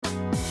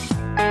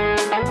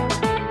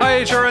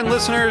HRN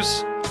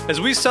listeners.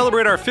 As we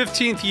celebrate our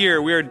 15th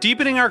year, we are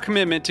deepening our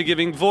commitment to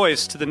giving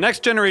voice to the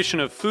next generation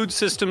of food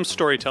systems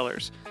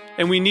storytellers,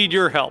 and we need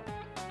your help.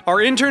 Our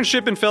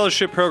internship and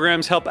fellowship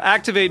programs help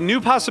activate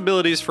new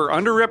possibilities for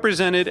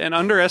underrepresented and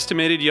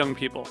underestimated young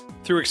people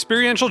through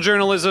experiential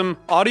journalism,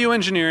 audio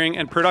engineering,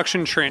 and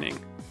production training.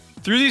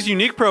 Through these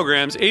unique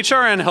programs,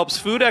 HRN helps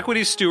food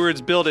equity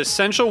stewards build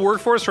essential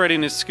workforce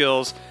readiness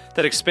skills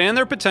that expand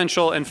their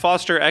potential and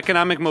foster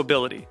economic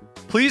mobility.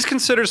 Please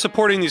consider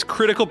supporting these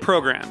critical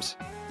programs.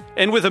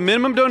 And with a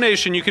minimum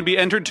donation, you can be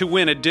entered to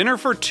win a dinner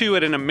for two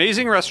at an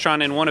amazing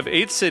restaurant in one of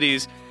 8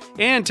 cities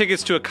and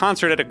tickets to a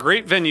concert at a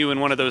great venue in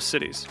one of those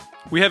cities.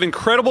 We have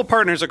incredible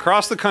partners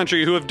across the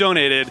country who have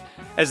donated,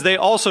 as they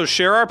also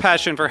share our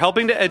passion for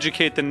helping to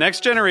educate the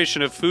next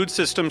generation of food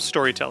systems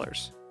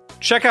storytellers.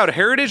 Check out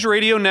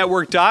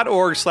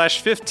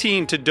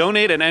heritageradionetwork.org/15 to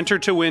donate and enter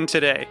to win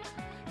today.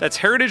 That's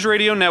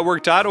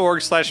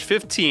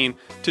heritageradionetwork.org/15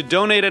 to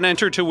donate and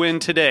enter to win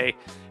today.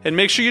 And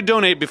make sure you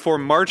donate before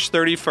March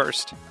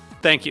 31st.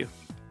 Thank you.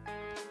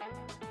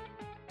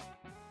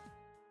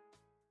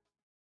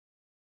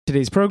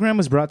 Today's program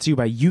was brought to you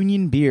by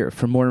Union Beer.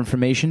 For more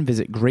information,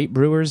 visit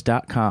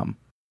greatbrewers.com.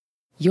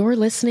 You're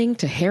listening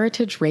to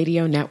Heritage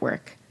Radio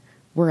Network.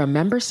 We're a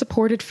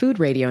member-supported food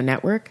radio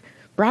network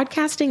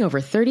broadcasting over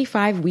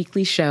 35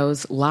 weekly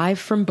shows live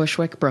from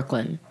Bushwick,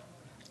 Brooklyn.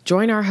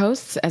 Join our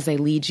hosts as they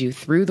lead you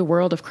through the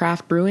world of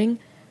craft brewing,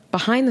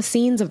 behind the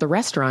scenes of the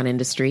restaurant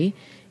industry,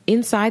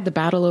 inside the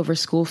battle over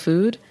school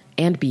food,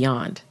 and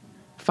beyond.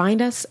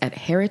 Find us at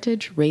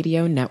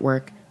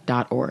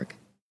heritageradionetwork.org.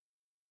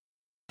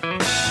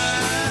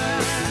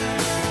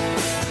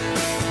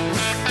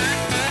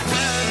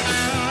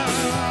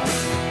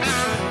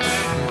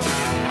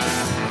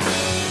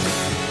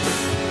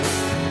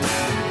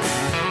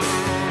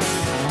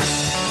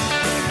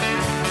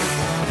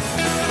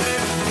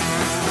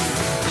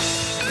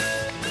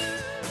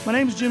 My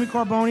name is Jimmy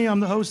Carbone.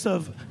 I'm the host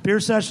of Beer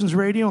Sessions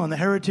Radio on the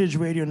Heritage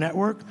Radio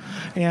Network.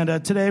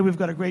 And today we've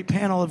got a great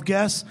panel of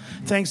guests.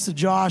 Thanks to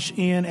Josh,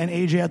 Ian, and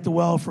AJ at the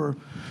Well for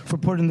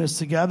putting this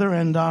together.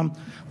 And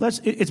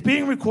it's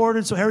being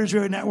recorded, so Heritage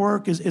Radio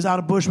Network is out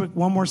of Bushwick,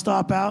 one more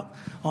stop out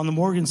on the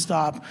Morgan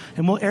stop.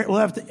 And we'll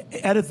have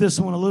to edit this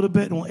one a little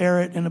bit, and we'll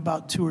air it in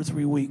about 2 or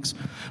 3 weeks.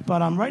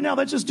 But right now,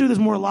 let's just do this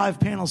more live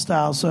panel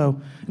style.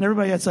 So, and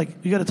everybody, it's like,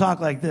 you got to talk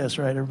like this,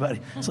 right, everybody?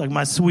 It's like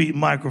my sweet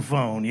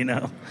microphone, you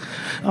know.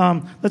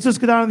 Let's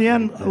just get down to the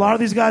end. A lot of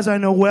these guys I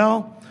know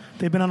well.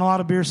 They've been on a lot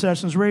of Beer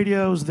Sessions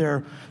radios.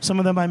 Some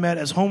of them I met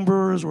as home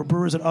brewers or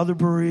brewers at other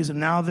breweries, and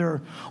now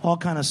they're all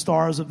kind of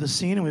stars of the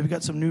scene, and we've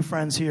got some new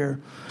friends here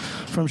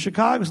from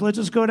Chicago. So let's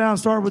just go down and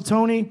start with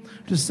Tony.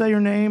 Just say your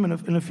name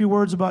and a few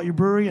words about your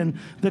brewery and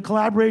the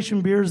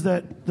collaboration beers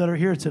that are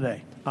here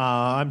today.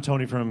 I'm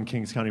Tony from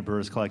Kings County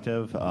Brewers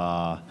Collective.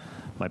 My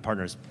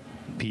partners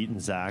Pete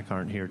and Zach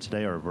aren't here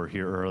today, or were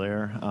here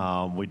earlier.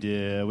 We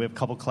have a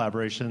couple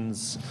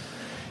collaborations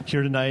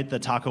here tonight. The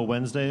Taco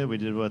Wednesday we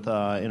did with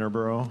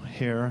Interboro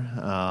here,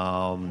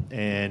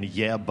 and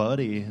Yeah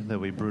Buddy that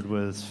we brewed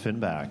with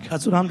Finback.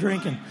 That's what I'm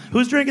drinking.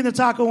 Who's drinking the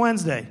Taco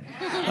Wednesday?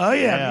 Oh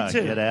yeah, me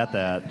too. Get at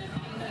that.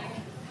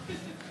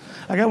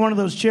 I got one of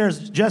those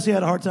chairs. Jesse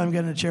had a hard time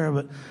getting a chair,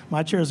 but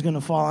my chair is going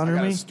to fall under me.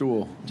 I got a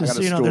stool. Just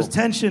so you know, there's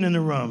tension in the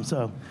room.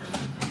 So,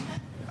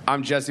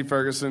 I'm Jesse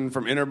Ferguson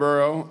from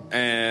Interboro,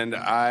 and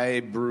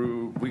I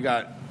brew. We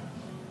got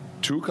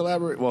 3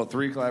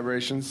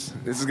 collaborations.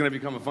 This is going to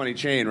become a funny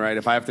chain, right?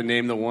 If I have to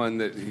name the one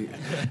that.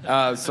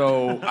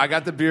 So I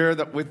got the beer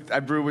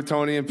I brewed with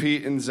Tony and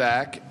Pete and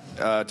Zach,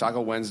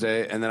 Taco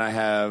Wednesday, and then I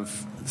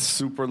have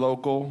Super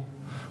Local,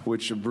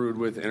 which I brewed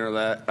with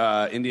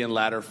Indian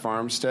Ladder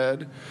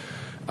Farmstead,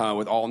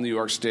 with all New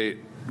York State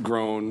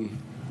grown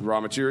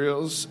raw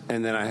materials,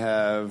 and then I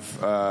have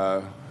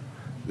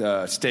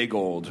the Stay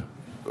Gold,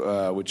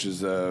 which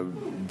is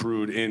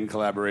brewed in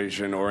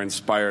collaboration or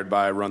inspired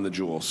by Run the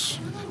Jewels.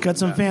 Got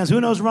some fans. Who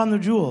knows Run the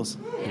Jewels?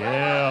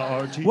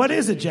 Yeah, RT. What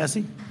is it,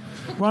 Jesse?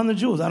 Run the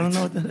Jewels. I don't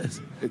know what that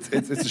is.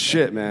 It's a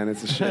shit, man.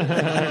 It's a shit. You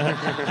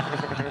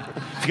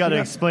got to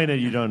explain it.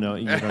 You don't know.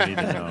 You don't need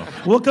to know.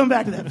 We'll come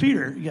back to that.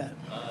 Peter, you got it.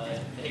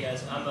 Hey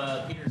guys, I'm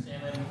Peter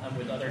Salmond. I'm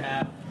with Other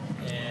Half,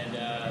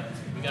 and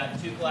we got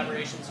 2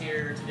 collaborations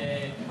here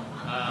today.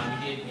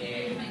 We did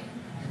a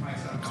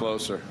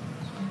Closer.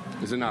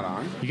 Is it not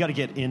on? You got to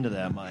get into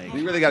that mic.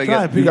 You really got to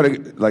get. You got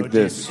to like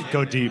this.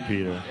 Go deep,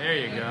 Peter. There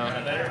you go.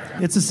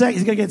 It's he's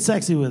got to get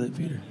sexy with it,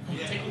 Peter.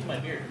 Take with my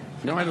beard.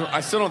 No,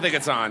 I still don't think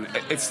it's on.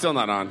 It's still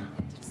not on.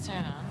 Let's turn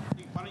on.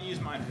 Why don't you use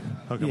mine?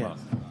 Hook him up.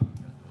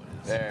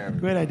 There.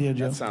 Great idea,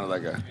 Joe. That sounded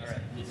like a. All right.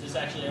 Is this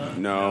actually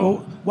on? No. Well,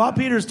 while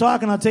Peter's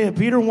talking, I'll tell you,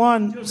 Peter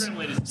won.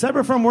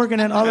 Separate from working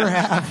at Other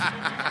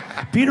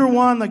Half, Peter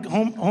won the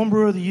home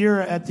brewer of the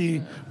year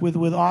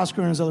with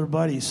Oscar and his other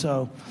buddies.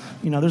 So,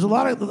 you know, there's a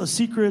lot of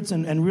secrets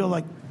and real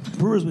like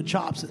brewers with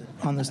chops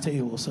on this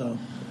table. So.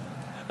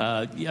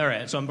 All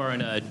right, so I'm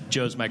borrowing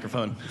Joe's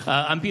microphone.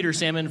 I'm Peter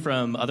Salmond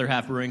from Other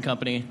Half Brewing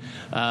Company.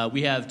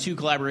 We have 2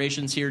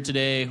 collaborations here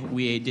today.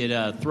 We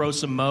did Throw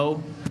Some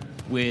Mo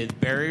with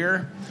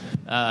Barrier.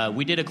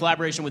 We did a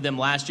collaboration with them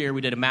last year.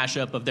 We did a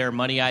mashup of their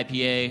Money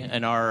IPA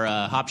and our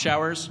hop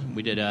showers.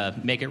 We did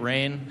Make It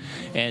Rain.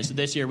 And so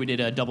this year we did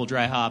a double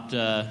dry hopped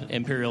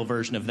imperial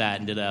version of that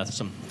and did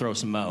throw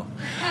some mo.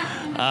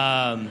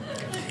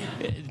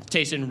 It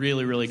tasted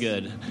really, really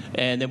good.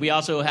 And then we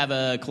also have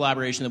a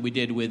collaboration that we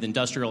did with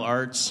Industrial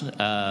Arts.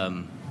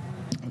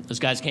 Those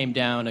guys came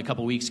down a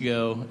couple weeks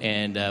ago,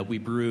 and we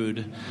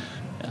brewed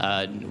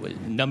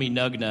Nummy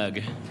Nug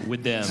Nug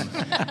with them.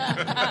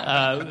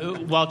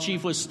 While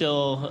Chief was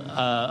still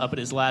up at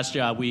his last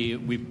job, we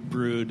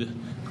brewed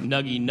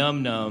Nuggy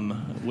Num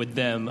Num with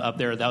them up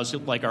there. That was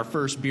like our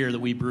first beer that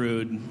we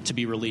brewed to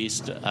be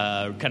released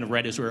kind of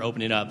right as we were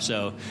opening up.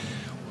 So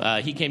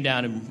he came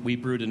down and we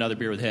brewed another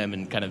beer with him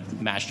and kind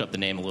of mashed up the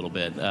name a little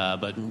bit.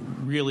 But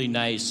really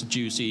nice,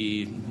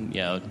 juicy,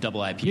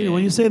 double IPA. Yeah, will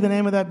you say the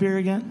name of that beer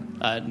again?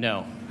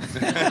 No.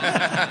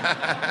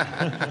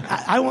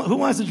 Who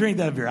wants to drink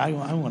that beer? I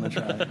want to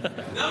try it.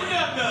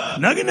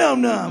 Nuggy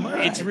Num Num. All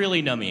right. It's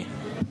really nummy.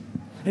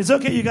 It's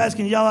okay. You guys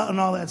can yell out and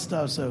all that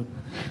stuff. So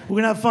we're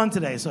going to have fun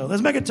today. So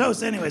let's make a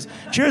toast anyways.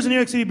 Cheers to New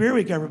York City Beer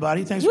Week,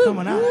 everybody. Thanks for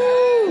coming out.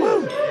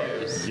 Woo.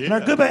 Yeah. Now,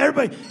 goodbye,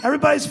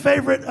 everybody's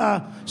favorite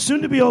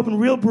soon-to-be open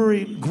real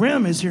brewery,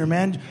 Grimm, is here,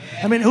 man.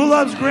 I mean, who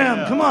loves Grimm?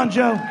 Yeah. Come on,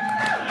 Joe.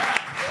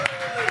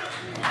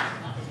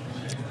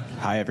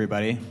 Hi,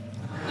 everybody.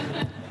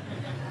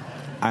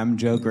 I'm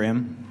Joe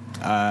Grimm.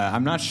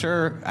 I'm not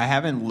sure. I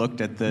haven't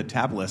looked at the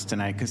tab list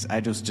tonight because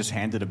I just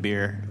handed a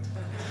beer.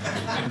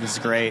 It was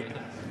great.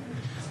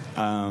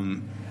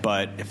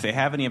 But if they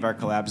have any of our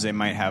collabs, they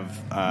might have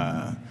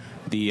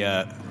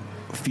the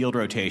Field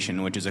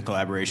Rotation, which is a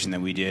collaboration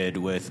that we did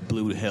with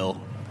Blue Hill,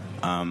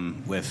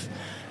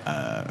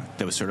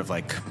 that was sort of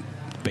like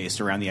based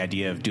around the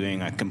idea of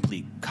doing a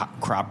complete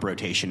crop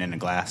rotation in a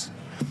glass.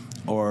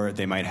 Or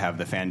they might have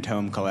the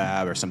Fantôme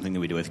collab or something that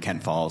we do with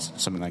Kent Falls,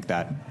 something like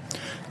that.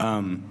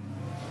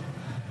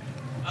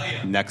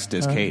 Next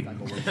is Kate.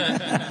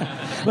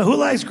 But who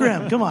likes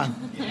Grimm? Come on.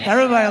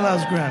 Everybody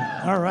loves Grimm.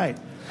 All right.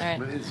 All right.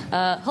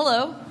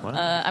 Hello.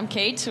 I'm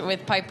Kate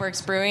with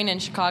Pipeworks Brewing in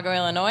Chicago,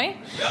 Illinois.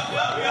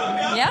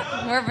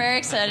 Yeah, we're very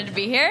excited to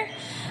be here.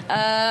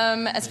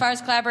 As far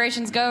as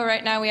collaborations go,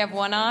 right now we have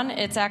one on.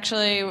 It's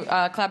actually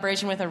a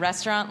collaboration with a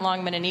restaurant,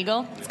 Longman and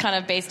Eagle. It's kind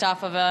of based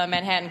off of a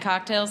Manhattan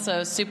cocktail,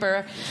 so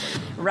super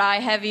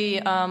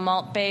rye-heavy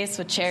malt base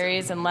with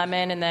cherries and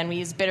lemon, and then we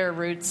use bitter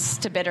roots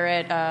to bitter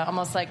it,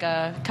 almost like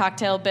a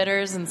cocktail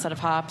bitters instead of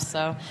hops.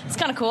 So it's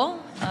kind of cool.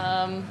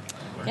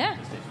 Yeah.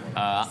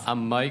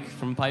 I'm Mike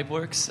from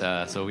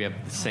Pipeworks, so we have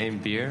the same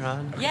beer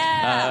on.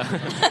 Yeah!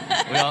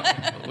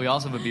 We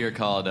also have a beer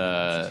called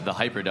the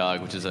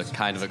Hyperdog, which is a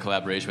kind of a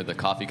collaboration with a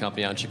coffee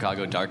company out in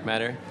Chicago, Dark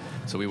Matter.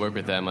 So we work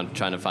with them on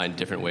trying to find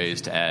different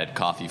ways to add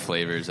coffee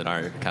flavors that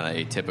aren't kind of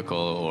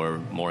atypical or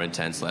more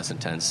intense, less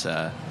intense.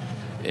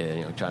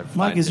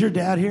 Mike, is your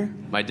dad here?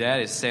 My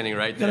dad is standing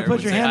right there. You got to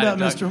put your hand up,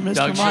 Mr. Mike.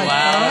 Doug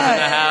Schallau in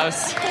the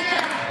house.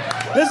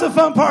 This is a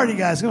fun party,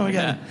 guys. Come on,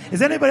 again. Yeah.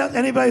 Is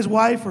anybody's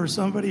wife or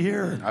somebody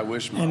here? I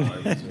wish my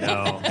wife was.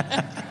 No.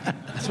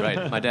 That's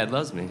right. My dad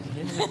loves me.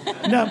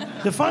 Now,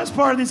 the funnest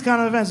part of these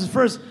kind of events is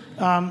first,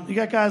 you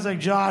got guys like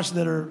Josh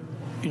that are,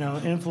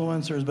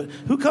 influencers, but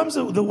who comes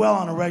to the well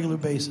on a regular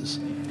basis?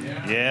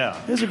 Yeah.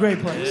 It's a great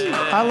place.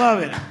 Yeah. I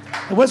love it.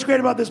 And what's great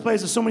about this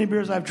place is so many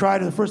beers I've tried.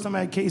 The first time I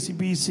had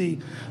KCBC,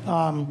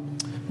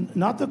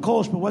 not the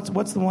Kolsch, but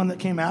what's the one that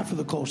came after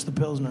the Kolsch, the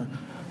Pilsner?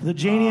 The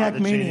Janiac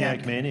Maniac.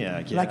 Janiac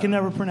Maniac, yeah. That I can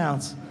never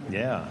pronounce.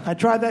 Yeah. I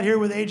tried that here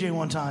with AJ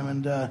one time,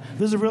 and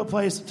this is a real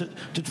place to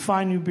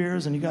find new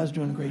beers, and you guys are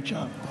doing a great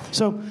job.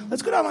 So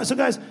let's go down. So,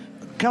 guys,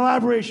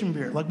 collaboration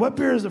beer. Like, what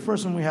beer is the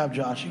first one we have,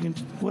 Josh?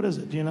 What is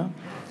it? Do you know?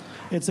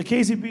 It's a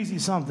KCBC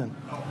something.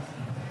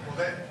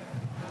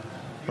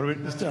 What are we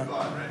just doing?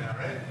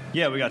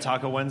 Yeah, we got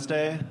Taco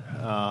Wednesday.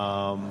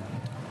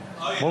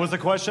 What was the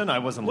question? I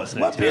wasn't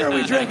listening. What beer are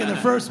we drinking? The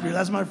first beer.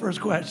 That's my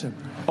first question.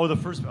 Oh, the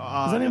first.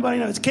 Does anybody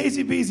know? It's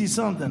KCBC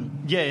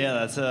something.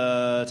 Yeah, that's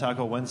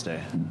Taco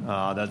Wednesday.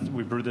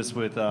 We brewed this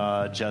with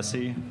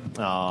Jesse.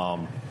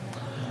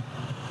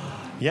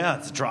 Yeah,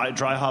 it's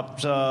dry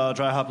hopped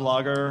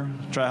lager,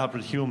 dry hopped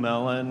with Hugh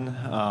Melon.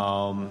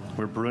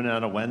 We're brewing it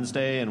on a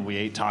Wednesday, and we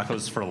ate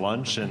tacos for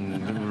lunch,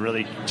 and we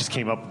really just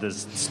came up with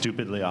this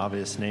stupidly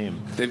obvious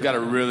name. They've got a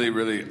really,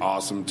 really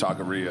awesome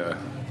taqueria.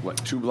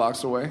 2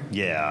 blocks away?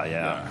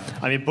 Yeah.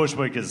 I mean,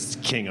 Bushwick is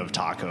king of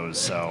tacos,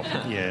 so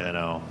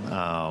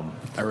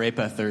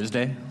Arepa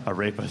Thursday.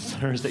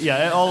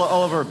 Yeah,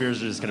 all of our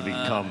beers are just going to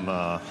become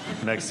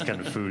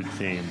Mexican food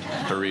themed.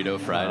 Burrito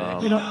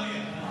Friday.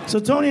 So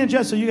Tony and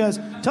Jess, so you guys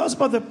tell us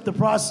about the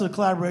process of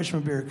collaboration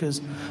with beer, because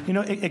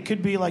it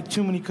could be like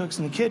too many cooks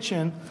in the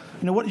kitchen.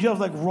 What do you have,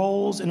 like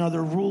roles and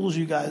other rules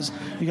you guys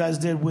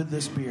did with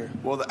this beer?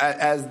 Well,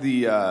 as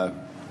the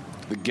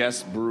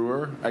guest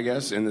brewer, I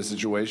guess, in this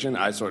situation,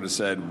 I sort of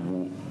said,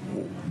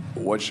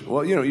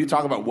 you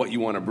talk about what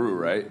you want to brew,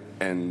 right?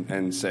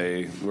 And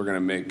say, we're going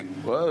to make,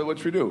 what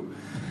should we do?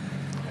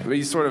 But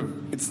it's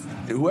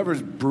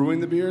whoever's brewing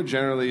the beer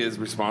generally is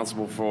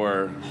responsible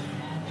for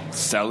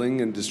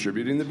selling and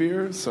distributing the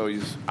beer. So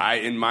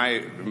in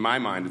my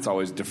mind, it's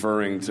always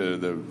deferring to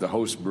the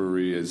host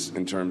brewery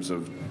in terms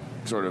of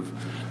sort of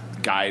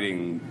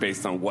guiding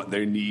based on what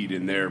they need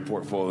in their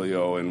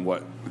portfolio and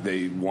what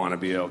they want to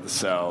be able to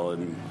sell.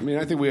 And I mean,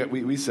 I think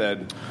we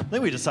said, I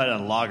think we decided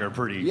on lager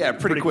pretty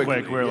quickly.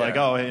 Quick. We're like,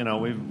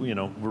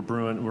 we're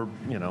brewing,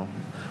 we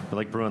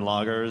like brewing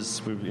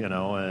lagers,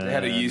 and they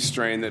had a yeast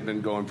strain that'd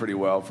been going pretty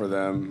well for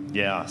them.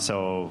 Yeah,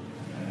 so.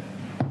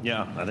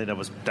 Yeah, I think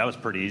that was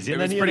pretty easy. It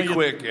was pretty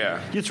quick,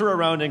 You throw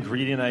around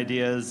ingredient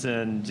ideas,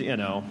 and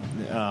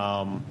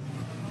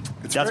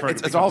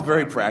it's all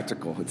very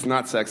practical. It's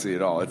not sexy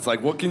at all. It's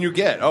like, what can you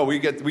get? Oh, we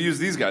use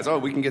these guys. Oh,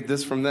 we can get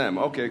this from them.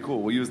 Okay,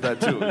 cool. We'll use that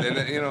too. And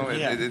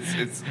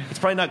it's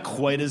probably not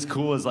quite as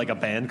cool as like a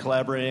band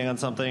collaborating on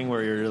something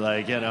where you're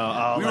like, we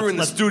were in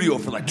the studio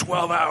for like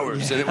 12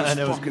 hours and it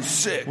was fucking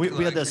sick.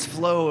 We had this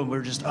flow and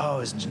we're just,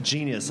 it's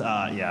genius.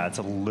 It's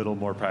a little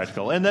more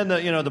practical. And then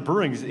the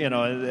brewing,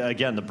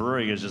 again, the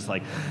brewing is just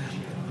like,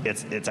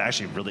 it's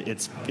actually really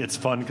it's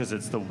fun because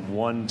it's the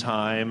one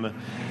time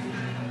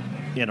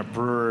in a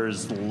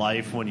brewer's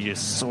life when you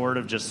sort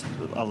of just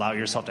allow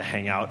yourself to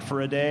hang out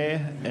for a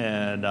day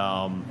and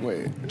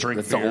drink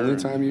that's beer. The only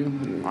time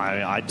you?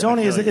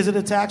 Tony, is it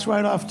a tax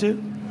write-off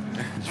too?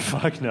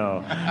 Fuck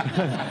no.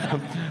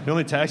 The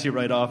only tax you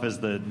write off is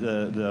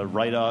the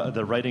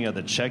writing of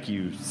the check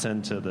you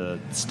send to the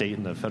state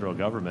and the federal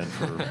government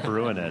for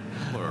brewing it.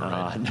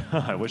 No,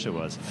 I wish it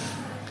was.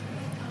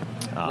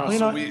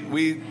 So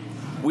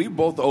we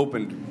both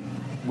opened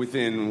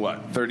within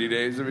 30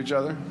 days of each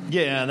other?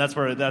 Yeah, and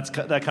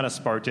that kind of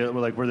sparked it.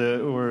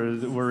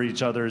 We're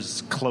each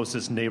other's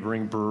closest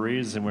neighboring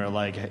breweries, and we're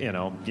like,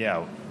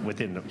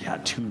 within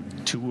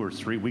 2 or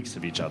 3 weeks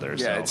of each other.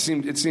 Yeah, so.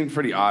 it seemed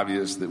pretty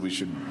obvious that we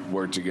should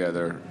work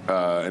together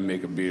and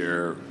make a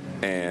beer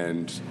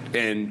and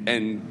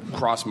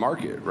cross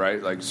market,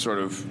 right? Like sort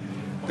of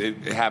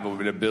have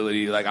an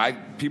ability.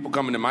 Like people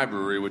come into my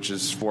brewery, which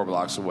is 4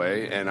 blocks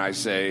away, and I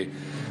say.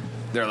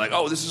 They're like,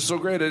 oh, this is so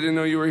great, I didn't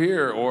know you were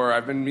here, or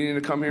I've been meaning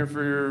to come here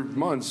for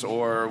months,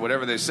 or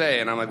whatever they say.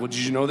 And I'm like, well,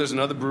 did you know there's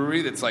another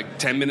brewery that's like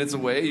 10 minutes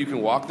away? You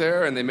can walk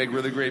there, and they make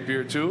really great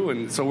beer, too.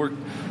 And so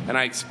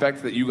I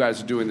expect that you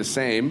guys are doing the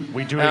same.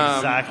 We do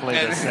exactly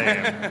the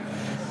same.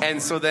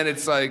 And so then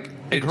it's like...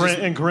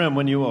 And Grimm,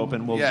 when you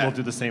open, we'll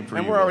do the same for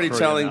you. And we're already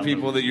telling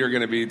people that you're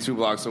going to be 2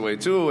 blocks away,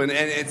 too. And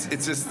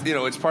it's just,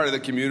 it's part of the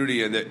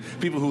community, and that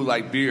people who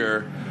like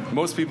beer...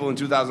 Most people in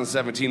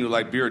 2017 who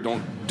like beer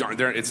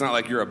it's not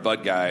like you're a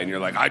Bud guy and you're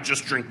like, I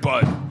just drink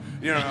Bud.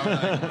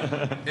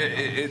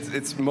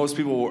 It's most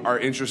people are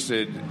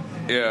interested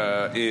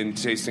in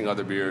tasting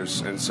other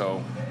beers, and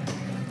so.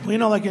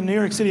 Well, like in New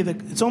York City,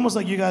 it's almost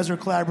like you guys are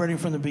collaborating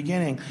from the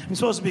beginning. It's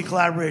supposed to be a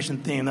collaboration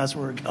theme. That's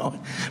where we're going.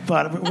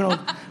 But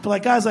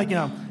like guys,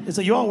 it's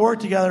like you all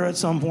worked together at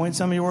some point.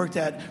 Some of you worked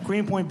at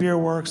Greenpoint Beer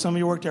Works. Some of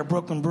you worked at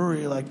Brooklyn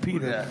Brewery, like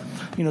Peter. Yeah.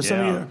 Some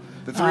of you.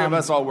 The three of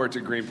us all worked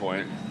at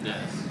Greenpoint.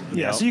 Yeah.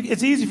 So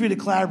it's easy for you to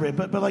collaborate.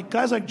 But like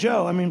guys like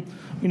Joe, I mean,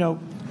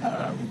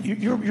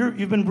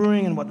 you've been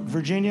brewing in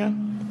Virginia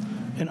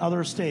and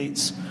other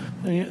states.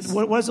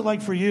 What is it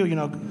like for you?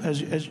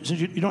 Since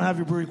you don't have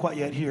your brewery quite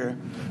yet here,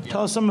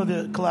 tell us some of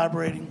the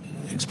collaborating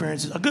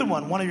experiences. A good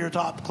one of your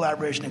top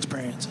collaboration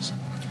experiences.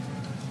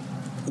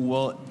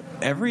 Well,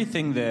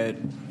 everything that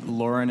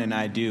Lauren and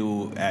I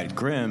do at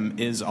Grimm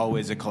is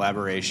always a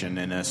collaboration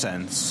in a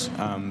sense.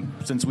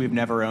 Since we've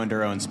never owned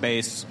our own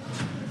space,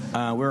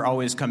 we're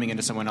always coming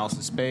into someone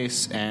else's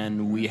space,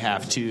 and we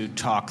have to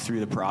talk through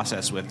the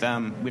process with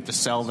them. We have to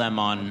sell them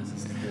on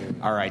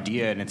our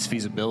idea and its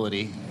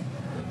feasibility.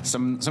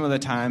 Some of the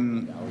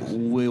time,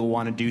 we'll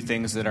want to do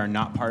things that are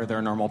not part of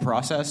their normal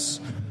process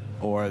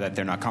or that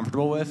they're not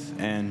comfortable with,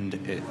 and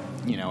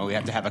we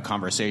have to have a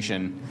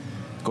conversation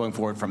going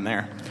forward from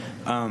there.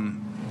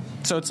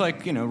 So it's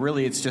like,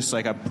 really it's just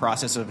like a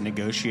process of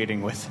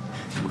negotiating with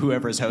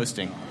whoever's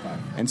hosting.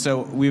 And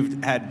so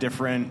we've had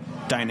different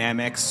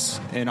dynamics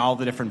in all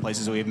the different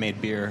places that we've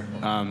made beer,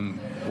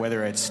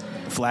 whether it's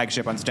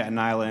Flagship on Staten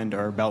Island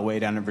or Beltway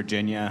down in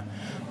Virginia,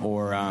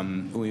 or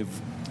we've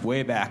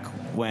way back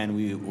when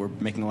we were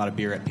making a lot of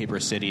beer at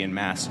Paper City in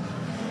Mass.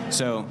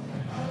 So,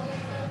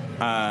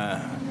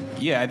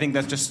 I think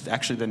that's just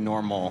actually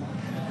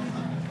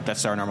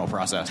that's our normal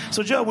process.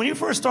 So, Joe, when you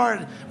first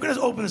started, we're going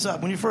to open this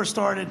up. When you first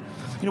started,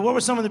 what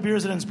were some of the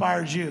beers that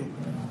inspired you?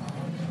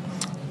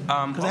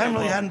 Because I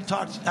haven't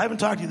talked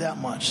to you that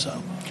much.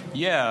 So,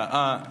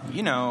 yeah,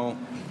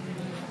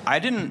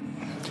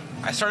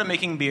 I started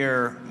making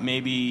beer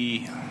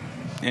maybe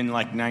in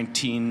like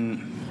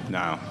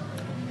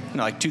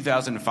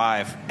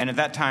 2005, and at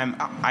that time,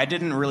 I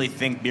didn't really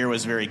think beer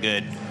was very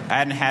good. I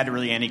hadn't had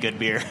really any good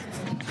beer,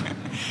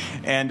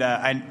 and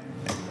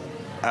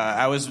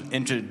I was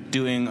into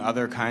doing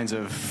other kinds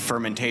of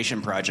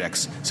fermentation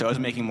projects, so I was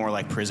making more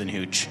like prison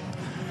hooch.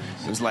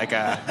 It was like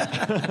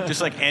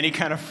just like any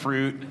kind of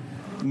fruit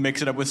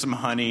mix it up with some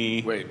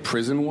honey. Wait,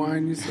 prison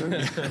wine, you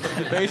said?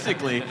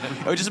 Basically,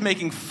 I was just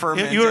making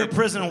fermented. You were a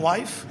prison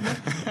wife?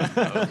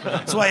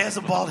 That's why he has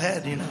a bald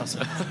head, you know. So.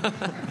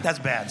 That's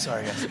bad.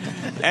 Sorry, guys.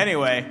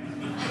 Anyway.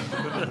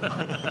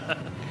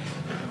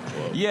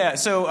 Yeah,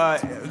 so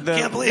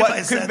Can't believe what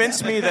I said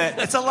convinced me that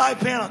it's a live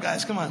panel,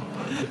 guys. Come on.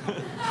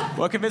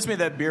 What convinced me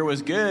that beer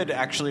was good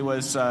actually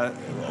was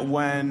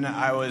when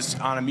I was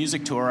on a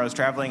music tour. I was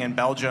traveling in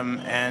Belgium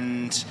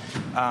and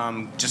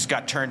just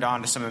got turned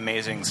on to some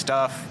amazing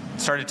stuff.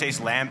 Started to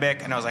taste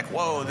lambic, and I was like,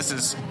 "Whoa, this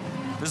is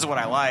what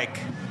I like."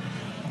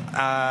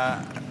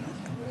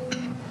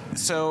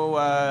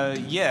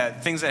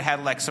 Things that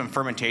had like some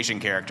fermentation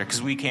character,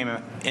 because we came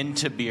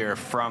into beer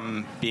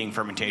from being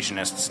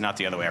fermentationists, not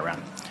the other way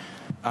around.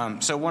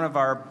 So one of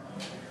our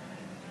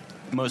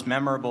most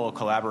memorable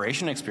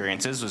collaboration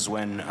experiences was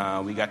when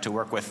we got to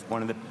work with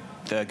one of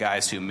the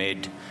guys who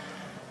made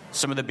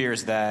some of the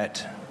beers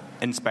that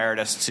inspired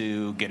us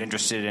to get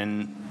interested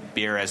in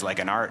beer as like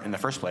an art in the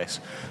first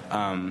place.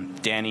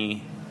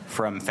 Danny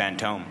from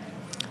Fantôme,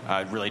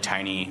 a really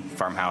tiny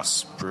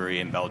farmhouse brewery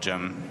in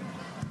Belgium,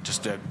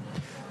 just a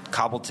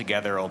cobbled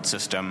together old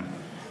system,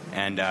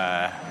 and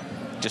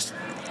just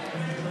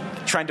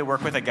trying to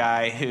work with a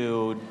guy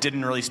who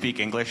didn't really speak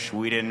English.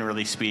 We didn't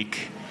really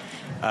speak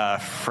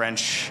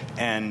French,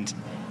 and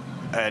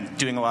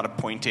doing a lot of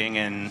pointing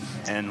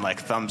and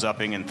like thumbs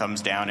upping and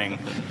thumbs downing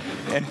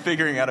and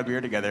figuring out a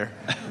beer together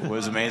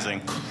was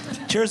amazing.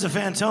 Cheers to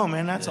Fantôme,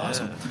 man. That's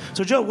awesome.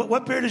 So, Joe,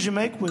 what beer did you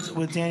make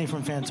with Danny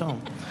from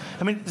Fantôme?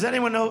 I mean, does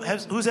anyone know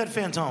who's at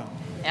Fantôme?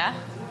 Yeah.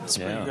 It's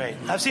pretty great.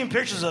 I've seen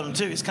pictures of him,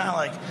 too. He's kind of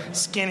like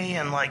skinny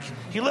and like,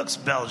 he looks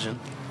Belgian.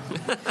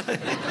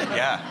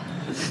 Yeah.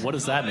 What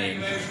does that mean?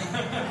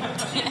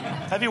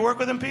 Have you worked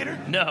with him, Peter?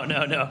 No.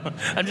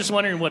 I'm just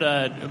wondering what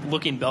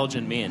looking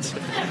Belgian means.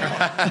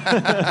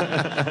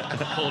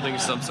 Holding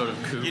some sort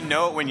of coup. You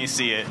know it when you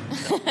see it.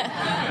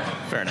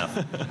 Fair enough.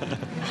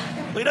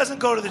 Well, he doesn't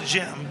go to the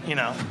gym, you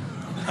know.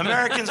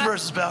 Americans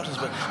versus Belgians.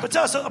 But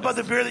tell us about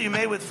the beer that you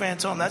made with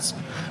Fantôme. That's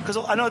because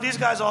I know these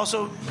guys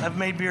also have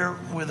made beer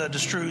with De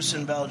Struis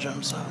in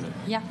Belgium. So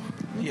Yeah.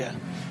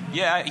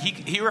 Yeah,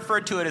 he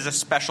referred to it as a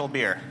special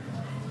beer.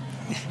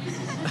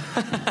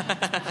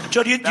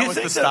 Joe, do you That was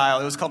think the style.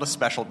 It was called a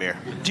special beer.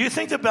 Do you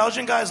think the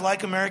Belgian guys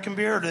like American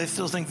beer, or do they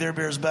still think their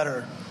beer is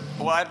better?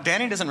 Well,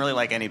 Danny doesn't really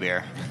like any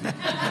beer.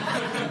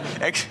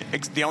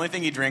 The only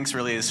thing he drinks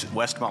really is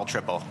Westmalle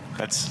Triple.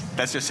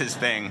 That's just his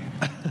thing.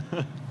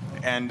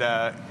 And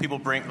people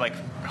bring, like,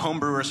 home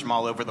brewers from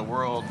all over the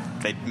world.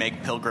 They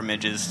make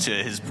pilgrimages to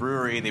his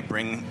brewery. They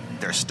bring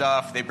their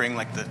stuff. They bring,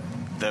 like, the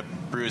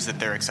brews that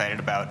they're excited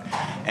about.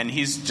 And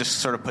he's just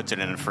sort of puts it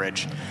in a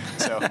fridge.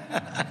 So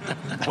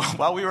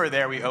while we were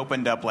there, we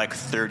opened up, like,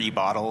 30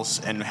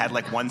 bottles and had,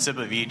 like, one sip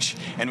of each.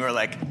 And we were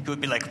like, he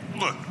would be like,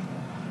 look,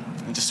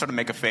 and just sort of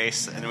make a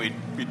face. And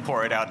we'd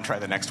pour it out and try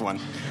the next one.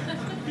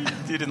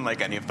 He didn't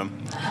like any of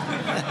them.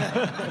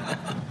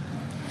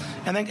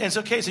 And then it's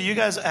okay. So you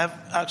guys have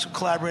actually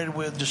collaborated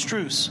with De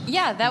Struis.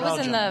 Yeah, that was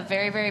in Belgium. the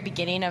very, very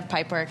beginning of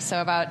Pipeworks,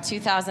 so about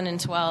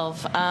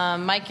 2012.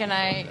 Mike and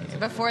I,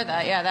 before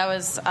that, that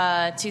was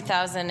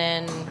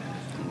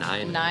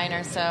 2009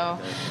 or so.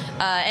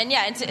 And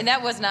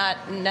that was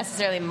not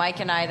necessarily Mike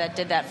and I that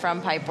did that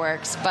from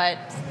Pipeworks, but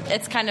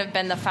it's kind of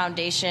been the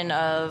foundation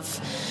of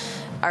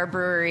our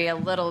brewery a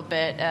little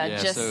bit.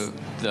 So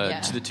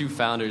the two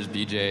founders,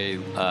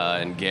 BJ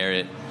and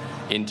Garrett,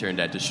 interned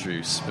at De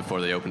Struis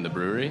before they opened the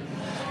brewery.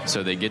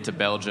 So they get to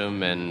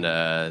Belgium, and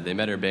they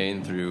met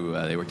Urbane through,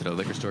 they worked at a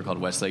liquor store called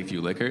West Lakeview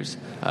Liquors,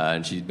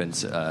 and she'd been,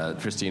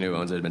 Christina, who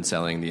owns it, had been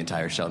selling the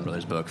entire Shelton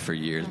Brothers book for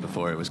years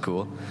before it was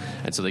cool.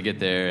 And so they get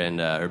there,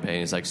 and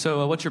Urbane is like,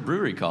 so what's your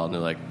brewery called? And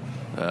they're like,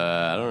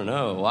 I don't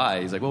know.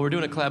 Why? He's like, well, we're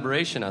doing a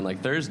collaboration on,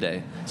 like,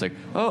 Thursday. It's like,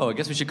 oh, I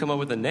guess we should come up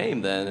with a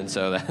name then. And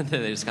so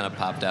they just kind of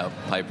popped out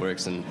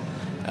Pipeworks, and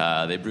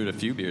they brewed a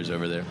few beers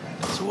over there.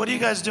 So what are you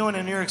guys doing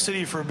in New York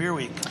City for Beer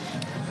Week?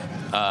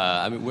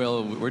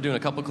 We're doing a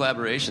couple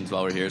collaborations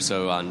while we're here.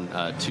 So on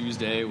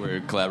Tuesday,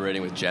 we're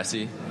collaborating with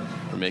Jesse.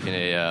 We're making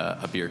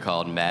a beer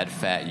called Mad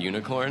Fat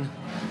Unicorn.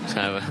 It's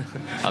kind of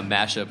a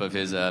mashup of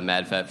his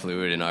Mad Fat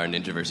Fluid and our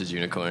Ninja versus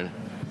Unicorn.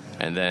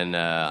 And then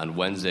on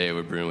Wednesday,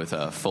 we're brewing with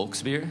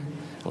Folks Beer.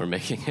 We're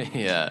making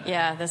a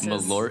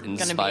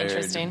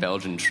Malort-inspired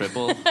Belgian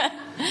triple.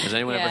 Has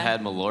anyone ever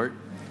had Malort?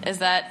 Is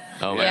that...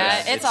 Oh,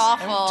 it's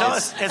awful. Tell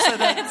us,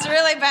 it's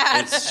really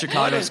bad. It's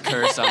Chicago's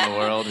curse on the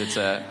world. It's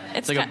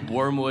like a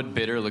wormwood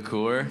bitter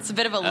liqueur. It's a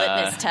bit of a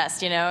litmus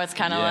test, you know. It's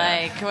kind of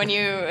like when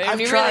you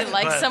really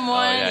like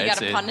someone, you got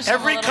to punish them.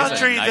 Every a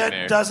country bit.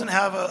 that doesn't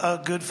have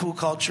a good food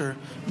culture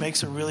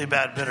makes a really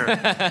bad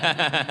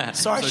bitter.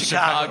 Sorry,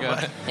 Chicago.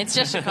 It's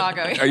just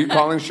Chicago. Are you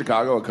calling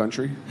Chicago a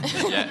country?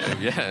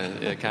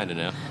 Yeah, kind of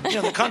now. You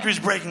know, the country's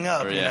breaking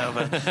up. You know,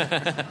 but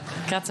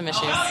got some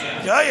issues.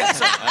 Yeah.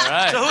 So, all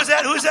right. So who's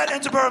that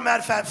Interboro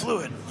Mad Fat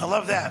Fluid? I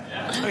love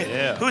that.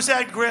 Okay. Who's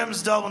that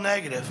Grimm's Double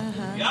Negative?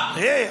 Uh-huh.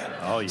 Yeah.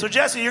 Oh, yeah. So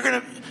Jesse, you're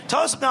gonna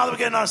tell us now that we're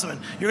getting on something.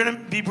 You're going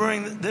to be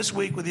brewing this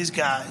week with these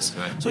guys.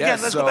 Right. So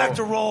again, let's go back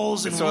to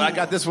roles. And so I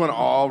got this one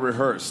all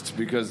rehearsed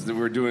because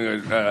we're doing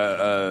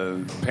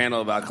a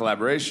panel about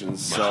collaborations.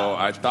 So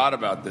I thought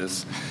about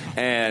this,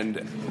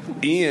 and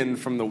Ian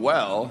from The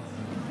Well.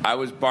 I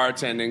was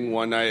bartending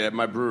one night at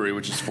my brewery,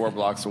 which is 4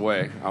 blocks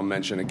away. I'll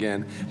mention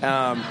again,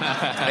 and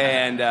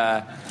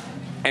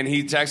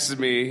he texted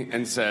me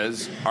and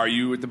says, "Are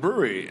you at the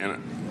brewery?"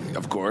 And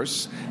of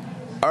course,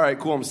 all right,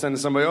 cool. I'm sending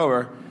somebody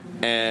over,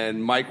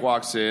 and Mike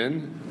walks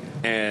in,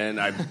 and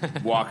I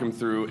walk him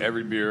through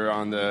every beer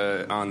on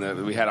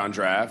the we had on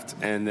draft,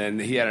 and then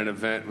he had an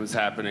event was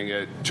happening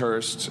at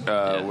Turst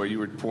where you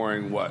were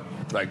pouring what,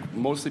 like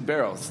mostly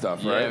barrel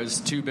stuff, right? Yeah, it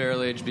was 2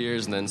 barrel-aged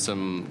beers and then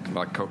some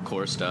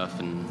core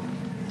stuff,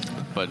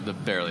 but the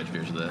barrel-aged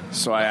beers are the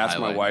So I asked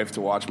my wife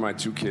to watch my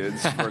 2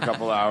 kids for a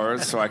couple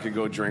hours so I could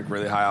go drink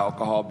really high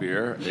alcohol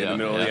beer in the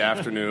middle of the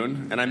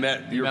afternoon. And I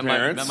met your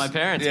parents. Met my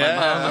parents. Yeah,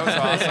 my mom. that was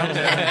awesome.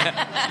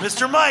 Yeah.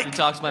 Mr. Mike. He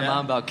talked to my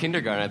mom about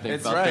kindergarten, I think.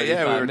 That's about right,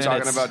 yeah. We were 35 talking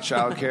minutes. about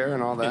childcare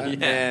and all that.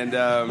 Yeah. And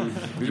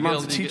your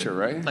mom's a teacher,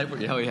 right?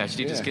 Oh, yeah,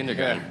 she teaches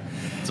kindergarten.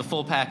 Yeah. It's a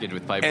full package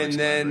with Pipeworks. And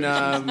then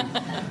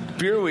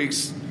Beer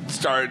Weeks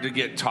started to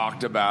get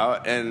talked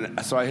about,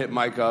 and so I hit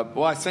Mike up.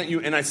 Well, I sent you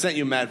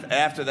Mad.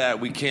 After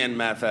that, we canned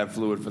Mad Fat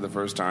Fluid for the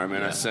first time,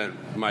 and I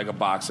sent Mike a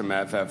box of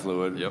Mad Fat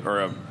Fluid, or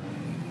a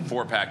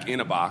 4-pack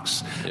in a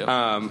box. Yep.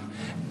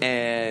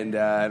 And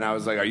I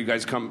was like, "Are you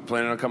guys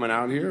planning on coming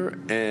out here?"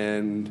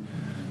 And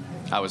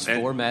I was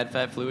 4 Mad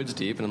Fat Fluids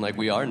deep, and I'm like,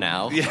 "We are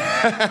now."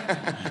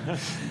 Yeah.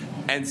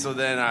 And so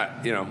then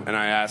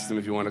I asked him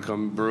if you want to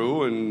come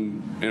brew,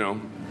 and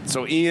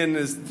so Ian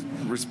is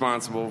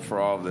responsible for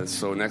all of this.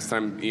 So next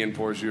time Ian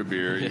pours you a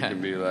beer, you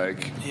can be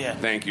like,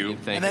 thank you.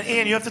 And then,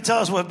 Ian, you have to tell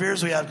us what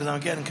beers we have because I'm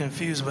getting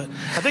confused. But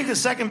I think the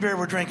second beer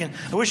we're drinking,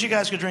 I wish you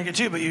guys could drink it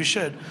too, but you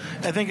should.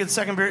 I think the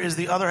second beer is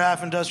the Other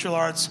Half Industrial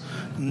Arts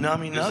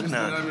Nummy Nug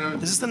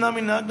Nug. Is this the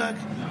Nummy Nug Nug,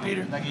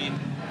 Peter?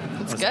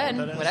 It's good.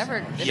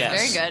 Whatever. It's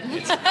very good.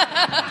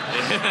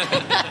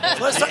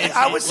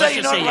 I would say,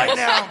 right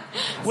now,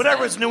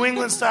 whatever, it's New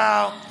England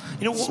style.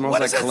 Smells what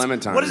like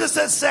clementine. What is it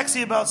that's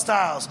sexy about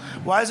styles?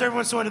 Why is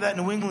everyone so into that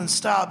New England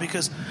style?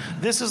 Because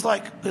this is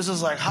like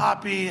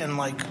hoppy and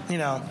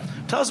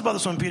tell us about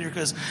this one, Peter,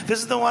 because this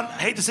is the one, I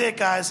hate to say it,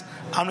 guys,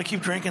 I'm going to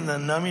keep drinking the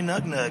Nummy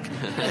Nug Nug.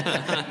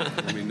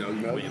 Nummy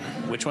Nug Nug?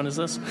 Which one is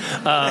this?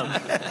 How'd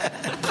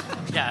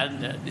you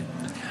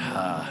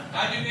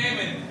name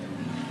it?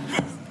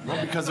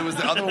 Well, because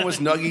the other one was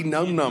Nuggy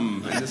Num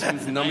Num, and this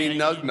one's Nummy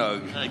Nug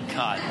Nug.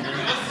 God.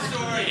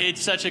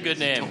 It's such a good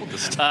name.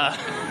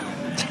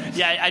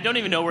 Yeah, I don't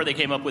even know where they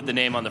came up with the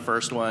name on the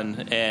first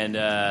one. And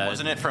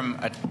wasn't it from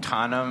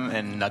Autumn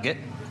and Nugget?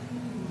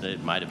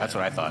 It might have been. That's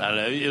what I thought. I don't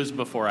know. It was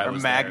before I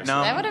was Magnum. there.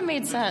 So. That would have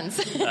made sense.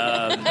 I could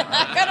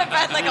have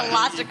had like a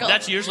logical.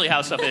 That's usually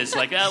how stuff is.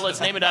 Like, let's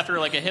name it after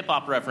like a hip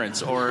hop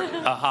reference or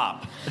a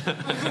hop.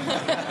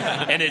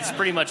 And it's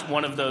pretty much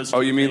one of those. Oh,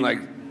 you mean like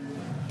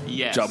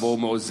double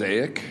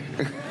mosaic?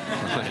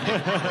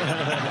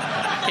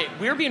 Okay,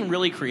 we're being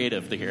really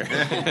creative here.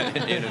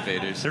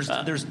 Innovators.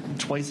 There's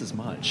twice as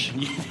much.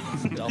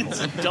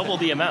 Double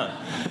the amount.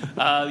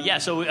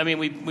 So I mean,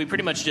 we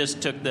pretty much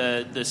just took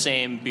the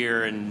same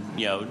beer and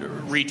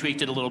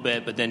retweaked it a little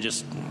bit, but then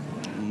just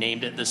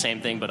named it the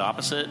same thing but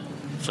opposite.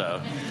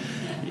 So.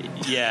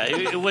 Yeah,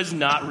 it was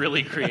not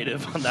really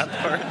creative on that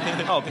part.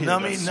 Oh, Peter,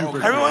 Nummy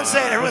Nug. Everyone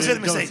say it. Everyone say it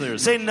to me.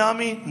 Say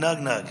Nummy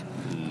Nug Nug.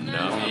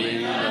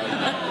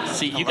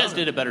 See, you guys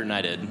did it better than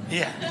I did.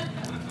 Yeah.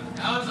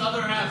 How's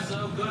Other Half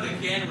so good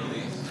at can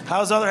release?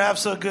 How's Other Half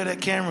so good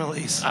at can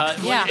release?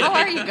 How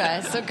are you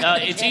guys so good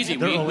at It's easy.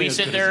 We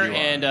sit there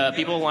and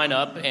people line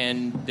up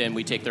and then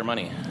we take their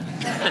money.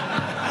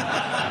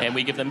 And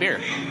we give them beer.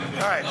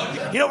 All right.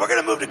 We're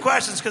going to move to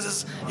questions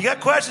because you got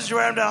questions, you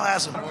write them down, I'll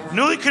ask them.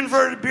 Newly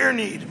converted beer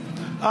need.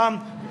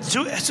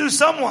 To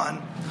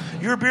someone,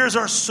 your beers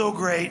are so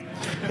great.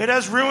 It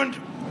has ruined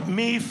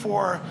me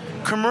for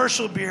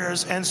commercial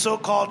beers and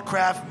so-called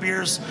craft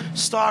beers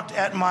stocked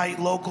at my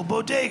local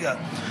bodega.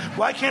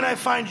 Why can't I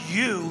find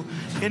you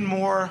in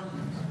more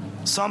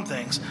some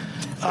things?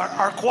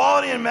 Are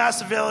quality and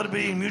mass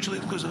availability mutually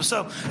exclusive?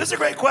 So this is a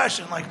great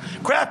question. Like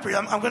craft beer,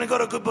 I'm going to go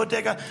to a good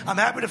bodega. I'm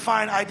happy to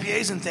find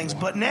IPAs and things.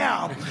 But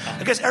now,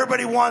 I guess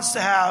everybody wants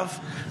to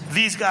have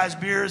these guys'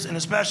 beers, and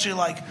especially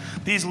like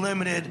these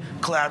limited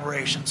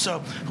collaborations. So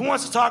who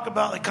wants to talk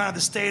about like kind of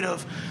the state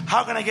of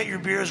how can I get your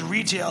beers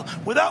retail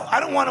I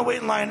don't want to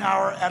wait in line an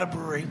hour at a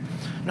brewery.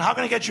 Now, how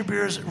can I get your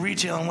beers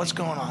retail and what's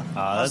going on?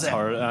 That's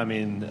hard. I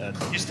mean,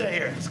 you stay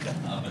here. It's good.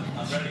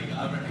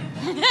 I'm ready.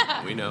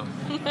 We know.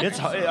 It's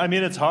hard. I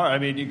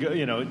mean,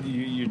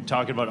 you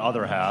talking about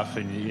Other Half,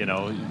 and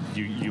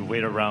you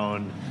wait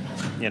around,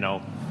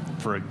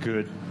 for a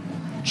good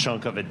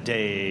chunk of a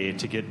day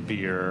to get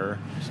beer.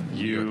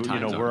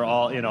 We're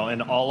all,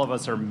 and all of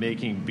us are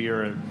making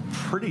beer at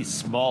pretty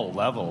small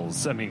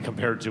levels. I mean,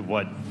 compared to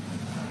what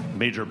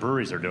major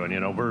breweries are doing.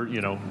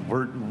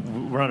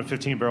 We're on a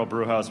 15-barrel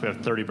brew house. We have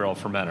 30-barrel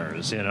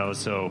fermenters.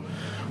 So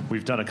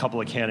we've done a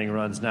couple of canning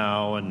runs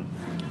now, and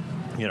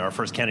our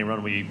first canning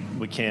run,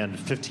 we canned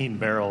 15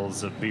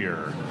 barrels of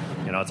beer.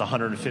 It's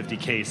 150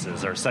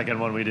 cases. Our second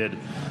one, we did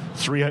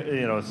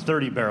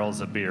 30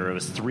 barrels of beer. It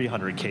was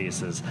 300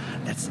 cases.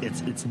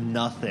 It's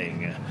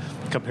nothing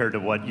compared to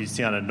what you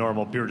see on a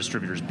normal beer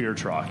distributor's beer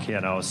truck.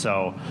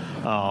 So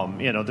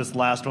this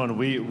last one,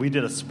 we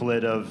did a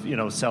split of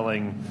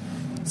selling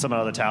some out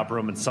of the tap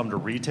room and some to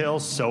retail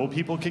so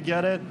people could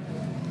get it.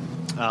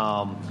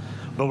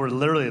 But we're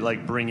literally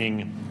like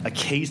bringing a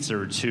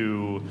caser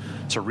to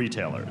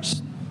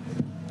retailers.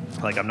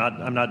 Like I'm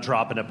not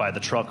dropping it by the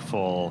truck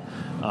full.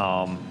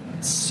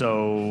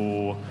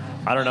 So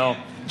I don't know.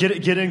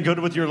 Get in good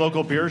with your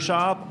local beer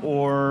shop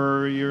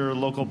or your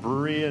local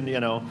brewery, and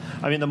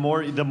the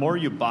more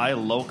you buy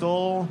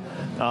local,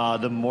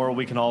 the more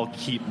we can all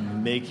keep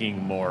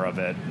making more of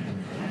it.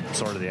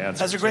 Sort of the answer.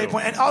 That's a great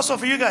point. And also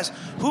for you guys,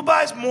 who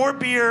buys more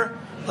beer,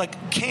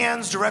 like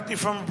cans directly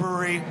from a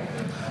brewery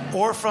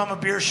or from a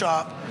beer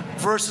shop,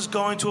 versus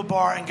going to a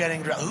bar and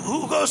getting draft?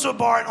 Who goes to a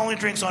bar and only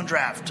drinks on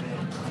draft?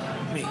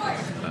 Me.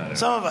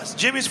 Some of us.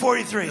 Jimmy's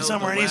 43,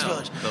 somewhere in East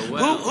Village.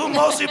 Who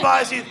mostly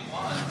buys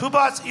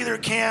either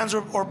cans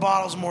or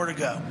bottles more to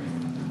go?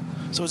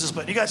 So it's a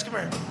split. You guys, come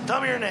here. Tell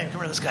me your name.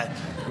 Come here, this guy.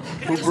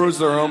 Who brews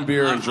their own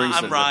beer and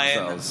drinks it Ryan.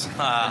 themselves?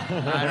 Hi,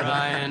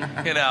 Ryan.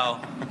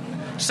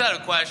 Just had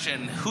a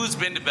question. Who's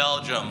been to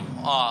Belgium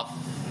off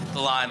the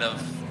line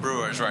of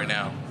brewers right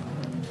now?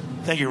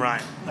 Thank you,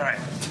 Ryan. All right.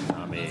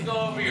 Let's go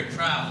over your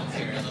travels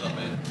here a little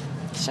bit.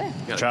 Sure.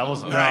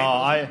 Travels? No,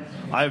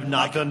 I've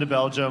not been to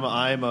Belgium.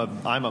 I'm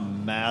a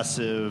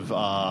massive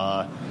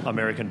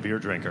American beer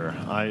drinker.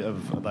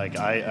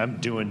 I'm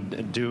do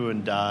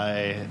and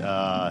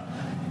die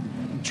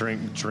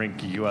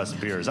drink U.S.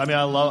 beers.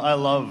 I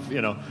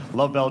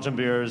love Belgian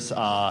beers.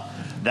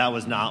 That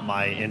was not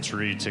my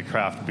entry to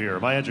craft beer.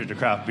 My entry to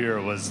craft beer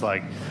was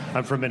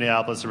I'm from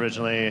Minneapolis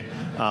originally.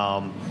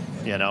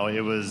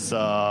 It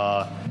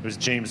was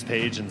James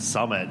Page and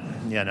Summit.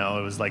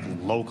 It was like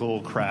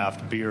local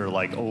craft beer,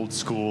 like old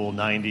school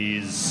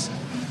 90s,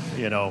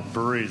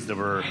 breweries that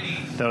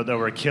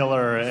were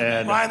killer.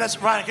 And Ryan,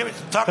 that's Ryan.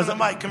 Talk to the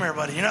mic. Come here,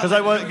 buddy. I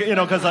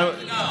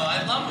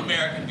love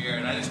American beer,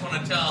 and I just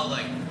want to tell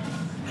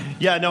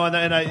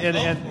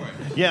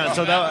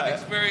so that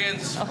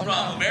experience from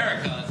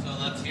America. So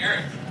let's hear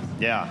it.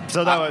 Yeah,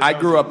 so I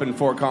grew up in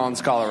Fort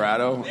Collins,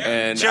 Colorado,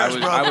 and Cheers,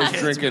 I was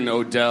drinking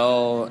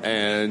Odell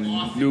and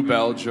New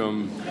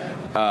Belgium.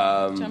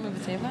 My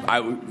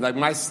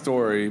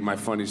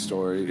funny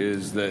story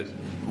is that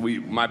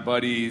my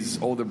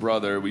buddy's older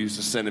brother, we used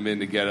to send him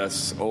in to get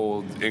us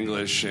Old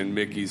English and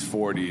Mickey's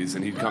 40s,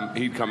 and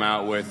he'd come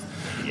out with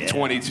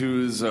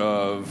 22s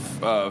of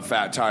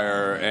Fat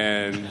Tire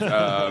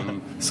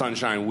and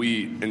Sunshine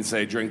Wheat and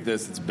say, "Drink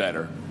this, it's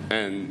better."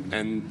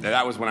 And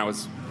that was when I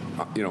was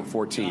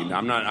 14.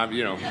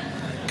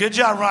 Good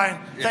job, Ryan.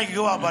 Thank you.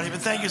 Go out, buddy. But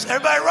thank you.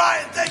 Everybody,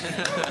 Ryan, thank you.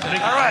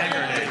 All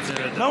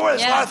right. No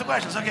worries. Lots of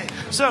questions. Okay.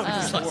 So,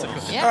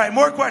 all right,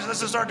 more questions. Let's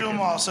just start doing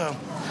them all. So,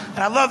 and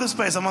I love this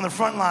place. I'm on the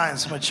front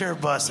lines. My chair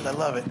busted. I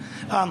love it.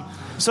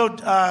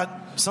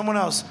 Someone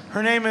else.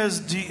 Her name is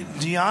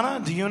Dunu.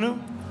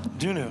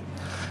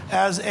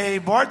 As a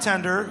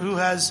bartender who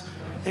has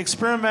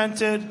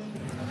experimented.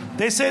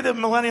 They say that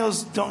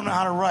millennials don't know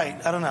how to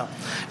write. I don't know.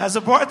 As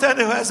a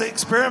bartender who has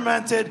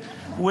experimented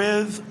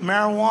with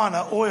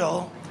marijuana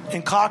oil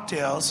in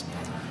cocktails,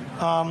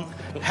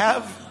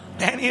 have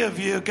any of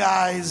you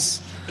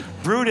guys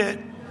brewed it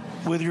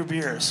with your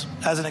beers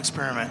as an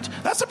experiment?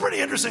 That's a pretty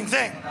interesting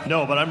thing.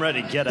 No, but I'm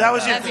ready to get it. That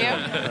was you. All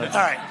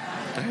right.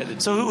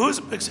 So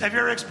have you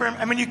ever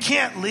experimented? I mean, you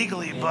can't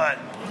legally, but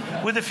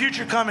with the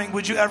future coming,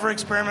 would you ever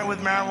experiment with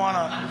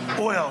marijuana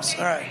oils?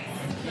 All right.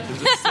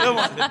 Good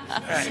one.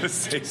 Right.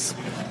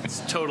 It's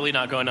totally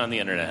not going on the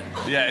internet.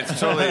 Yeah, it's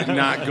totally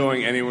not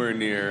going anywhere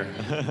near.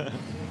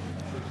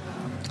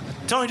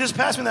 Tony, just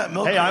pass me that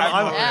milk. Hey,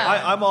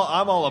 I'm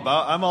all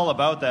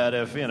about that.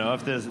 If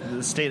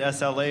the state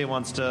SLA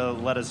wants to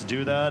let us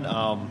do that,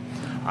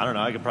 I don't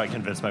know. I could probably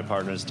convince my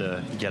partners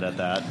to get at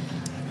that.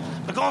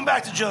 But going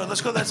back to Joe,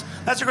 let's go. That's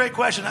a great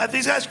question.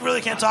 These guys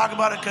really can't talk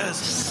about it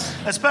because,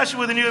 especially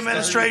with the new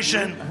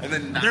administration,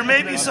 there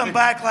may be some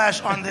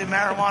backlash on the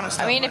marijuana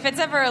stuff. I mean, if it's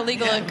ever a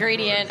legal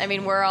ingredient,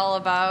 we're all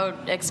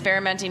about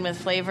experimenting with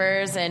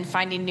flavors and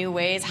finding new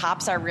ways.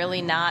 Hops are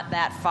really not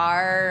that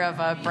far of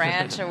a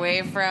branch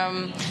away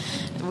from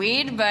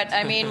weed, but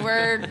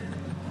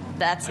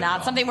that's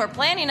not something we're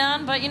planning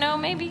on, but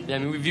maybe. Yeah,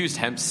 we've used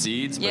hemp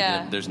seeds,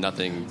 but there's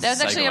nothing. That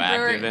was actually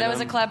that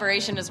was a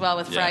collaboration as well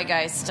with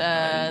Freigeist,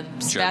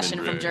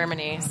 Sebastian from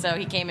Germany. So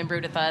he came and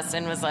brewed with us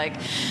and was like,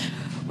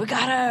 "We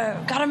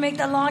gotta make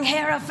the long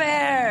hair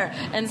affair,"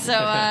 and so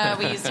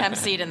we used hemp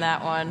seed in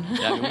that one.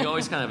 Yeah, we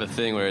always kind of have a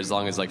thing where as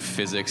long as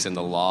physics and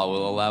the law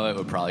will allow it,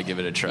 we'll probably give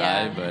it a try.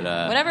 Yeah. But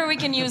whatever we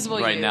can use, we'll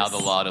use. Right now, the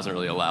law doesn't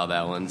really allow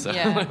that one. So.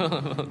 Yeah.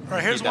 All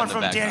right, here's one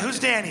from Danny. Who's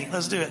Danny?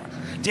 Let's do it.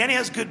 Danny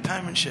has good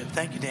penmanship.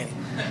 Thank you, Danny.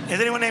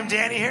 Is anyone named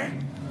Danny here?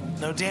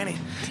 No, Danny.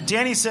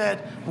 Danny said,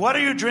 "What are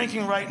you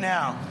drinking right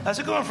now?" That's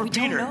a good one for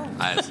Peter. Don't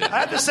know. I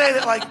have to say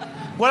that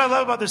What I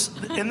love about this,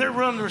 in their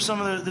room, there were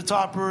some of the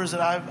top brewers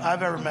that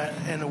I've ever met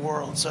in the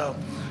world. So,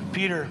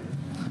 Peter,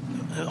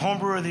 home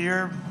brewer of the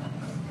year.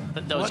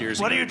 That was years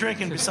ago. What are you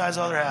drinking besides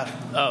Other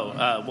Half?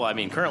 Well, I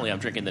mean, currently I'm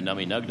drinking the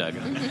Nummy Nug Nug.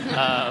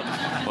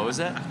 What was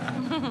that?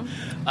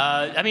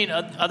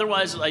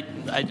 Otherwise,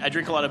 I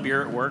drink a lot of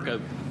beer at work. I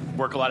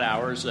work a lot of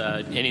hours.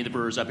 Any of the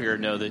brewers up here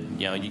know that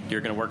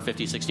you're going to work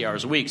 50, 60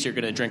 hours a week, so you're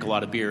going to drink a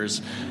lot of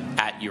beers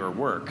at your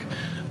work.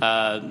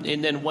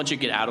 And then once you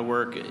get out of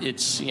work,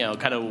 it's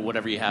kind of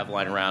whatever you have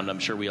lying around. I'm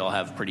sure we all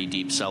have pretty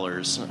deep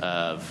cellars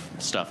of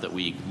stuff that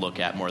we look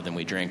at more than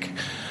we drink.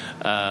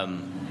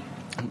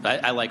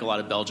 I like a lot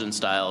of Belgian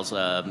styles,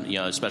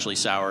 especially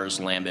sours,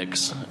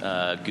 lambics,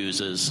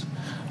 gooses,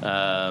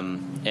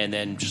 and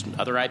then just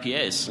other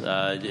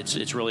IPAs.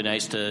 It's really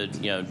nice to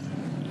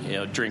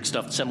drink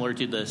stuff similar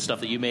to the stuff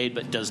that you made,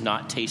 but does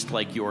not taste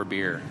like your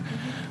beer.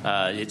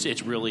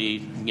 It's really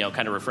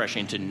kind of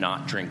refreshing to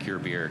not drink your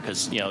beer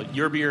because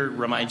your beer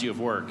reminds you of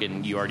work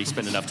and you already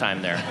spend enough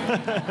time there.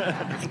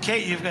 And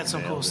Kate, you've got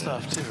some cool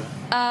stuff too.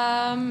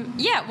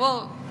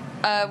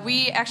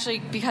 We actually,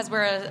 because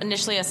we're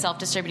initially a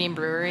self-distributing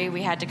brewery,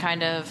 we had to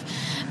kind of,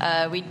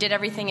 we did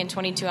everything in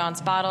 22-ounce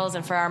bottles,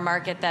 and for our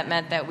market, that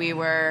meant that we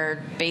were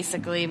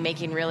basically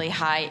making really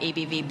high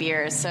ABV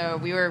beers. So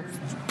we were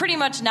pretty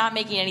much not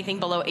making anything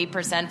below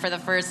 8% for the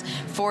first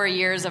 4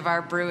 years of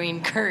our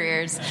brewing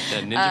careers.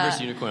 Yeah, Ninja vs.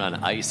 Unicorn on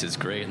ice is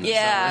great. In the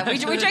summer.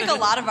 we drank a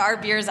lot of our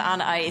beers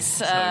on ice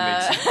for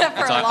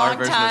a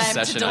long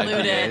time to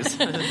dilute it.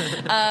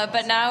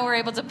 But now we're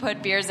able to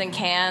put beers in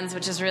cans,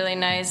 which is really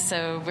nice.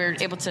 So we're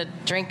able to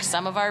drink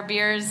some of our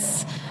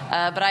beers.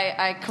 But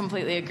I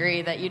completely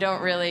agree that you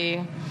don't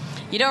really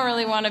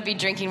want to be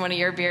drinking one of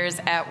your beers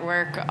at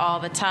work all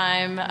the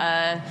time.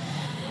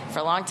 For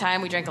a long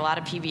time, we drank a lot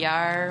of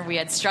PBR. We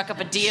had struck up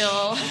a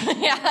deal.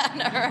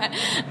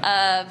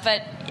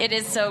 But it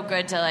is so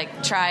good to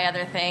try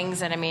other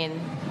things, and I mean,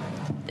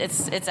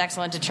 it's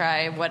excellent to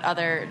try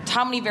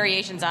how many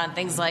variations on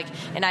things like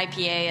an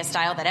IPA, a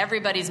style that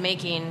everybody's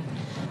making.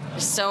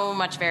 There's so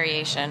much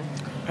variation.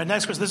 All right,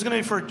 next question. This is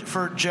going to be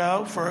for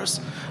Joe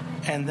first,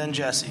 and then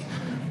Jesse.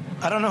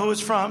 I don't know who it's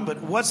from,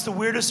 but what's the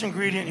weirdest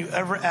ingredient you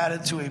ever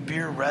added to a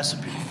beer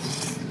recipe?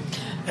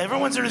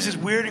 Everyone's there these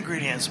weird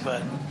ingredients,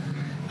 but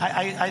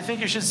I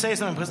think you should say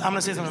something because I'm going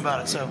to say something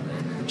about it. So,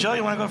 Joe,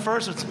 you want to go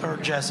first or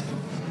Jesse?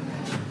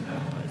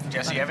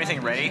 Jesse,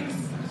 everything ready?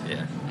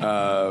 Yeah.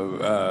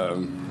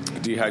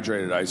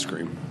 Dehydrated ice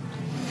cream.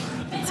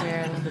 That's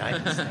weird.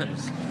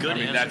 Good. I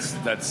mean, that's.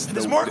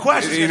 There's more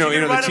questions. The down,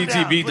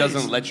 TTB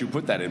doesn't let you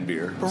put that in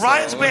beer. But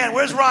Ryan's band.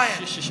 Where's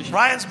Ryan?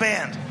 Ryan's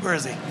band. Where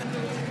is he?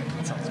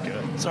 Sounds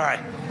good. Sorry.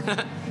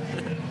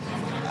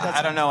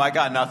 I don't know. I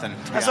got nothing.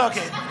 That's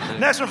okay.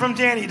 Next one from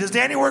Danny. Does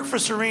Danny work for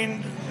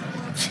Serene?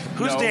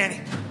 Who's No. Danny?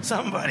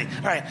 Somebody.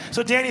 All right.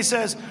 So Danny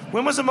says,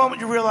 when was the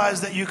moment you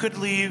realized that you could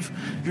leave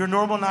your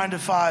normal 9 to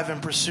 5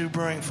 and pursue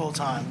brewing full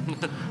time?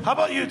 How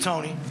about you,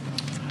 Tony?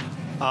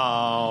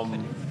 My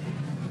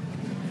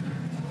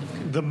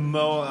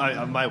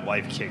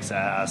wife kicks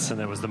ass,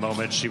 and it was the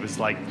moment she was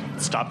like,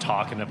 "Stop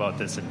talking about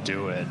this and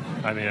do it."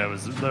 I mean, it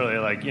was literally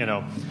like,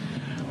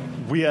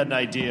 we had an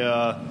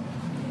idea.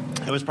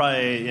 It was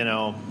probably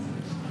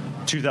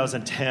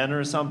 2010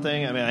 or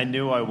something. I mean, I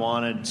knew I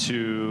wanted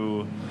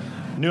to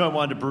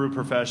brew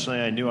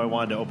professionally. I knew I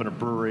wanted to open a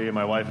brewery.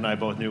 My wife and I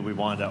both knew we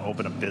wanted to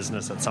open a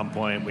business at some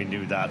point. We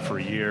knew that for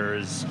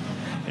years,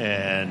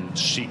 and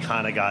she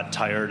kind of got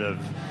tired of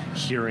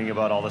hearing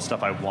about all the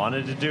stuff I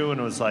wanted to do, and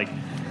it was like,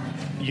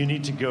 you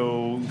need to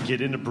go get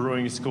into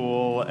brewing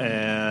school.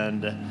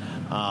 And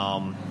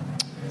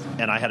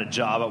I had a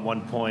job at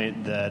one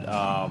point that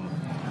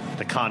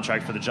the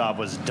contract for the job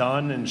was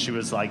done, and she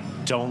was like,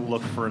 don't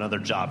look for another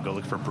job, go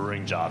look for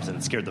brewing jobs. And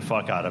it scared the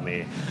fuck out of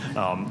me,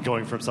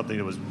 going from something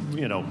that was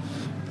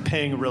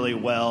paying really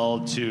well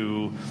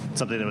to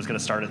something that was going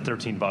to start at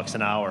 $13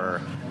 an hour.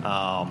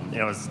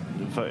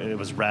 It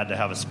was rad to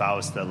have a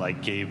spouse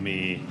that gave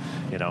me,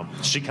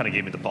 she kind of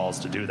gave me the balls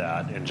to do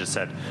that and just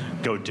said,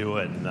 go do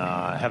it, and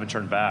haven't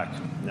turned back.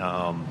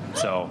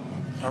 So.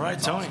 All right,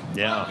 Tony.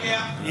 Yeah.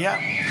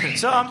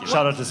 So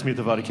shout out to Smith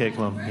of Other.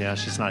 Yeah,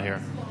 she's not here.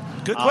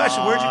 Good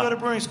question. Where'd you go to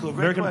brewing school?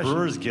 Great American question.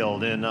 Brewers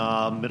Guild in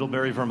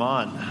Middlebury,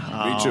 Vermont.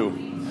 Me too.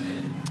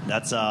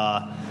 It's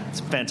a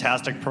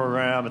fantastic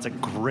program. It's a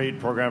great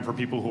program for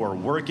people who are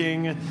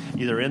working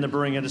either in the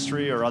brewing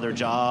industry or other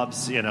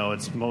jobs.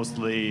 It's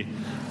mostly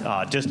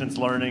distance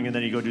learning, and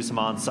then you go do some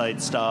on-site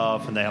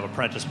stuff, and they have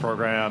apprentice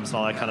programs and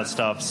all that kind of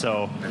stuff.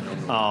 So,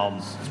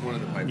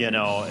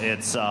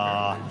 it's.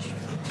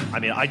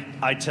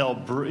 I tell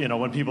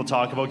when people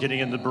talk about getting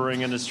into the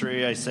brewing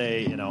industry, I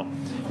say you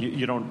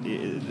don't.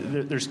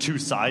 There's two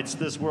sides to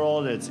this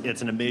world.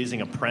 It's an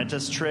amazing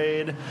apprentice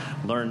trade.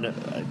 Learn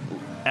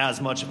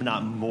as much, if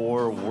not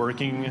more,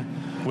 working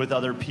with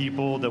other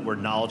people that were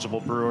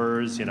knowledgeable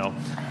brewers.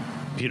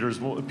 Peter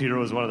was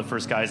one of the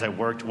first guys I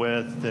worked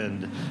with,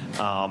 and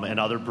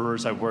other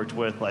brewers I worked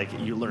with. Like,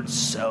 you learn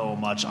so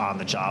much on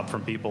the job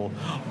from people.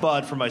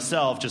 But for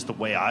myself, just the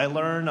way I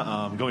learn,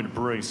 going to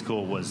brewing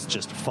school was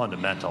just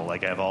fundamental.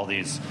 Like, I have all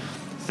these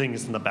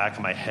things in the back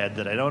of my head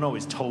that I don't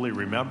always totally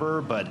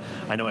remember, but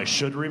I know I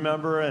should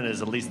remember, and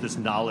is at least this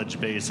knowledge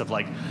base of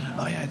like,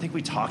 oh yeah, I think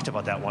we talked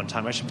about that one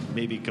time. I should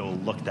maybe go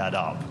look that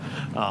up.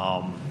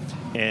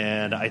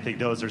 And I think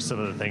those are some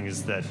of the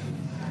things that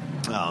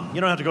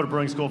you don't have to go to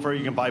brewing school for.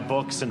 You can buy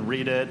books and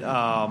read it,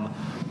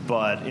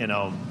 but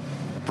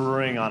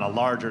brewing on a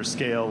larger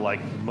scale,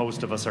 like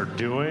most of us are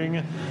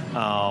doing,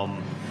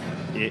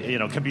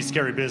 can be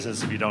scary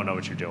business if you don't know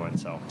what you're doing.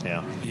 So,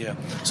 yeah. Yeah.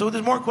 So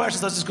there's more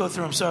questions. Let's just go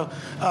through them. So,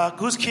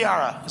 who's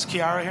Kiara? Is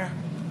Kiara here?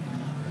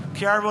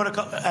 Kiara wrote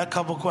a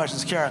couple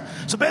questions. Kiara.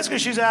 So basically,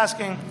 she's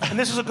asking, and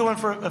this is a good one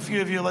for a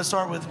few of you. Let's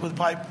start with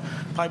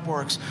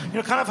Pipeworks.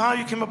 Kind of how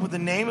you came up with the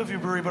name of your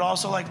brewery, but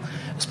also like,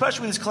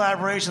 especially with these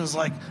collaborations,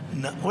 like,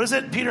 what is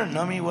it, Peter?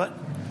 Nummy what?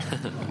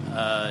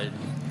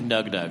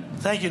 Nug Nug.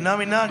 Thank you,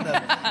 Nummy Nug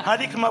Nug. How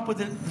do you come up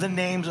with the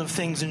names of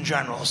things in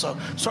general? So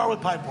start with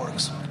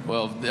Pipeworks.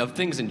 Well, of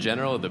things in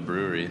general, the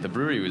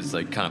brewery was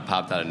like kind of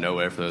popped out of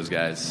nowhere for those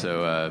guys.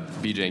 So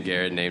BJ and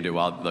Garrett named it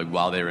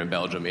while they were in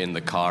Belgium in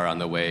the car on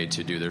the way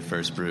to do their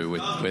first brew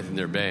with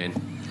Urbane.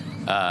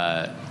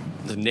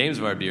 The names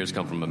of our beers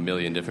come from a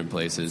million different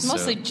places. It's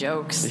mostly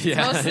jokes. Yeah,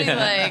 it's mostly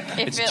yeah.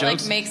 if it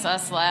like makes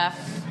us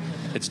laugh.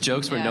 It's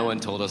jokes where no one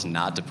told us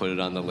not to put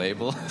it on the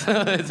label.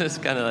 It's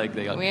just kind of like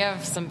we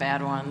have some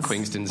bad ones.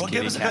 Quingston's Kitty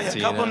give us a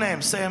couple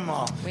names. Say them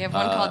all. We have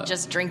one called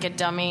Just Drink It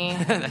Dummy.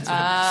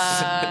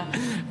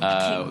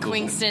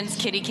 Quingston's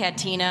Kitty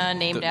Catina,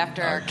 named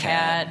after our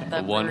cat.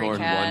 The One-Horned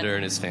cat. Wonder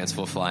and his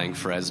fanciful flying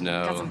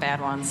Fresno. Got some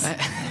bad ones.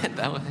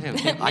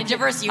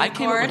 Ninjaverse Unicorn. I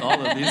came up with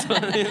all of these.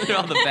 They're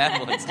all the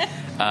bad ones.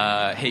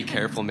 Hey,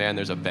 careful, man.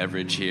 There's a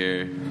beverage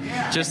here.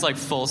 Just like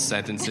full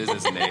sentences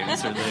as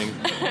names or things.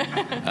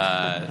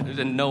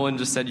 And no one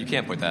just said you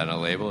can't put that on a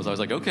label. So I was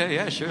like, okay,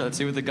 yeah, sure. Let's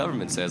see what the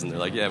government says. And they're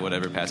like, yeah,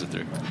 whatever, pass it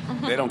through.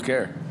 They don't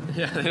care.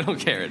 Yeah, they don't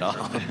care at all.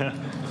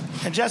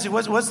 And Jesse,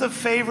 what's the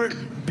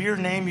favorite beer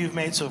name you've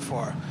made so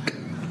far?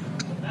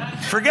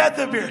 Forget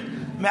the beer.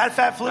 Mad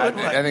Fat Fluid?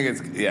 I think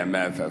it's,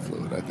 Mad Fat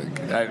Fluid, I think.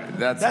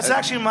 That's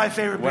actually my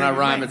favorite beer. When I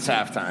rhyme, it's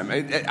halftime.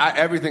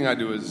 Everything I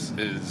do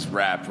is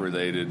rap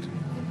related,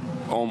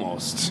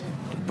 almost.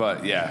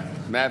 But yeah,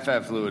 Mad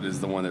Fat Fluid is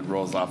the one that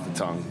rolls off the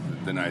tongue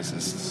the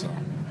nicest. So.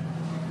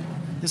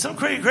 There's some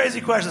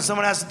crazy questions.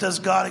 Someone asks, does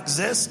God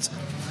exist?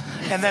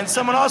 And then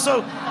someone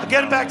also,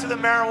 getting back to the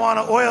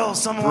marijuana oil,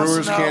 someone Brewers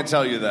wants to know. Can't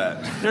tell you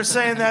that. They're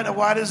saying that,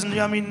 why doesn't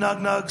Yummy Nug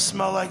Nug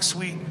smell like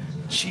sweet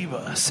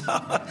Sheba? So,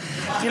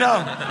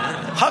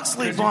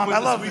 Huxley bomb. I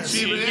love this.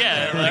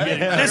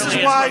 This is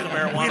why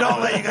we don't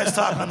let you guys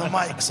talk on the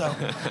mic. So,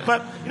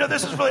 but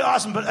this is really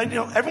awesome. But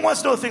everyone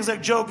wants to know things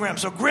like Joe Grimm.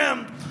 So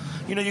Grimm,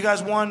 you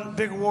guys won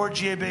big award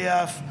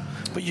GABF,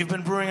 but you've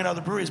been brewing at other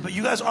breweries. But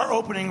you guys are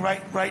opening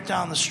right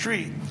down the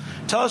street.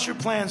 Tell us your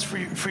plans for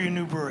your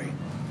new brewery.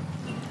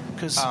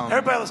 Because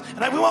everybody else,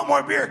 and we want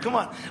more beer. Come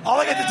on. All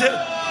I got to do,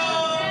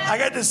 I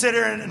got to sit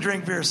here and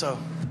drink beer. So,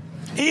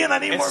 Ian, I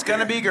need more beer. It's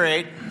going to be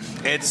great.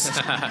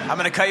 I'm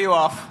going to cut you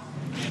off.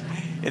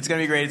 It's going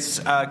to be great. It's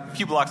a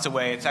few blocks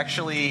away. It's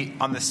actually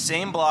on the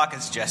same block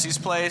as Jesse's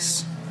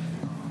place.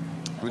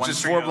 Which is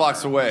 4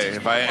 blocks away.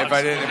 If I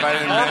didn't 4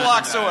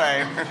 blocks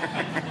away.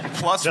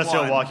 Plus Jesse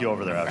 1. will walk you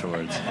over there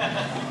afterwards.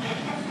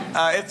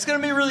 It's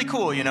going to be really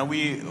cool.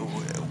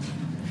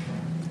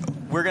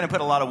 We're going to put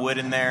a lot of wood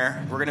in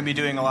there. We're going to be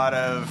doing a lot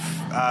of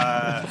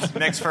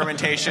mixed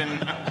fermentation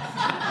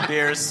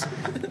beers.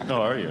 Oh,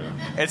 are you?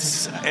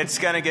 It's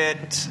going to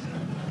get,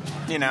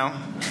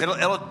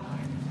 it'll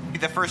be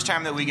the first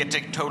time that we get to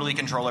totally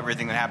control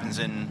everything that happens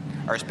in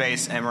our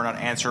space, and we're not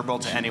answerable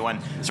to anyone.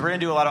 So we're going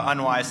to do a lot of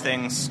unwise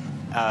things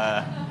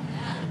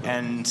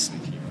and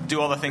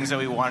do all the things that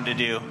we wanted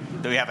to do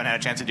that we haven't had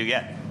a chance to do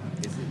yet.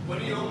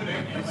 When are you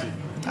opening?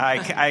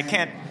 I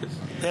can't.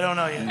 They don't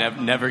know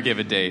yet. Never give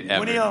a date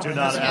ever. Do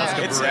not ask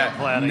a brand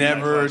planning.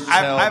 Never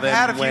tell I've them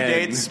had a few when.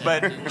 dates,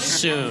 but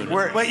soon.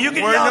 We're yell.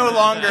 no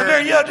longer. Come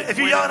here, if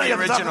you're yelling, you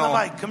have to talk original. on the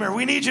mic. Come here.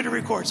 We need you to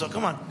record, so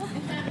come on.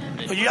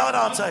 But you yell it,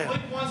 I'll tell you.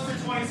 Blink once for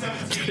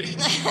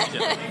 2017.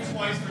 Blink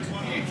twice for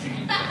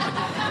 2018.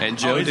 And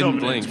Joe didn't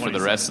blink for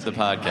the rest of the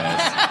podcast.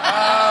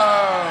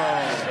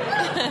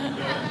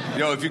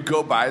 If you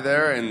go by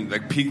there and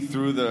peek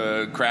through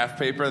the craft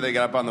paper they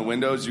got up on the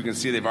windows, you can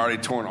see they've already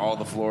torn all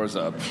the floors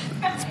up.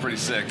 It's pretty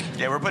sick.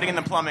 Yeah, we're putting in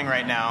the plumbing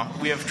right now.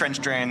 We have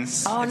trench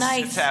drains. Oh,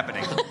 nice. It's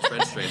happening.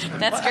 Trench drains.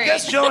 That's great. I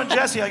guess Joe and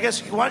Jesse, why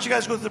don't you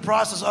guys go through the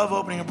process of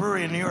opening a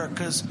brewery in New York?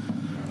 Because,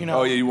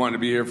 Oh, yeah, you want to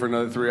be here for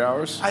another 3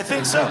 hours? I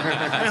think so.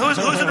 Who's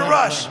in a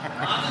rush? On the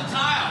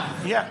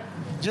tile. Yeah.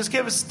 Just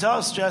tell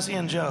us, Jesse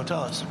and Joe,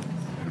 tell us.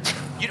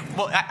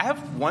 I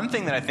have one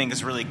thing that I think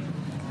is really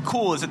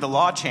cool is that the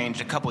law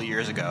changed a couple of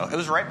years ago. It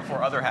was right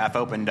before Other Half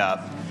opened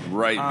up.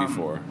 Right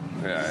before.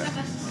 Yeah.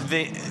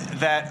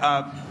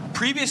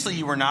 previously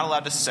you were not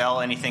allowed to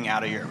sell anything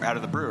out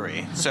of the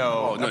brewery.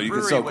 So you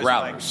could sell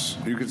growlers.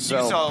 You could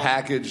sell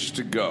packaged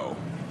to go,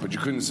 but you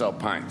couldn't sell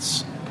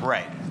pints.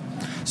 Right.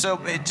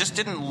 So it just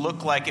didn't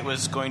look like it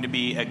was going to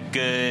be a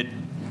good,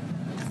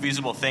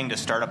 feasible thing to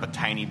start up a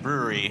tiny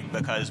brewery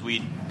because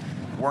we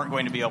weren't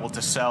going to be able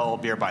to sell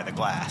beer by the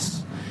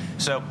glass.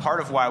 So part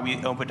of why we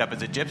opened up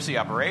as a gypsy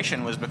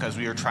operation was because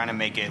we were trying to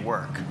make it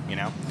work,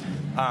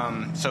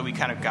 So we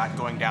kind of got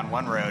going down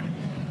one road.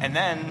 And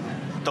then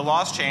the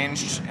laws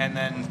changed, and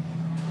then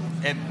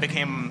it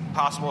became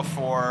possible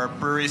for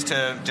breweries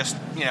to just,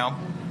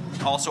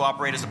 also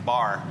operate as a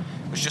bar,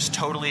 which just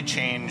totally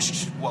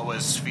changed what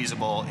was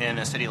feasible in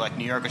a city like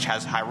New York, which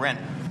has high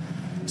rent.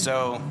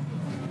 So,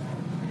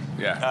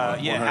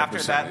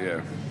 after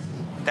that,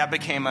 that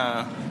became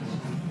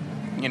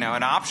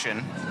an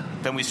option.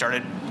 Then we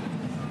started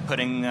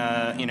putting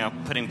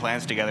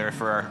plans together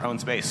for our own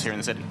space here in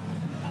the city.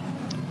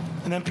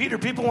 And then, Peter,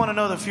 people want to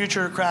know the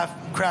future of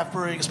craft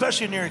brewing,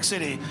 especially in New York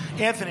City.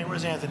 Anthony,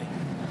 where's Anthony?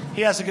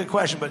 He asked a good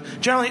question, but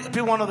generally,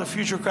 people want to know the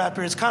future of craft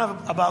beer. It's kind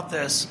of about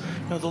this,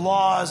 the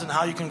laws and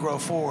how you can grow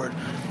forward.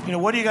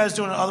 What are you guys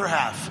doing in the other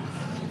half?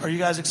 Are you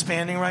guys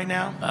expanding right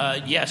now?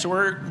 So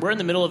we're in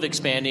the middle of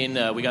expanding.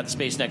 We got the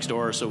space next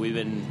door, so we've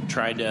been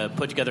trying to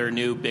put together a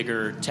new,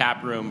 bigger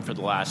tap room for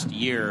the last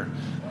year.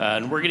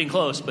 And we're getting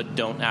close, but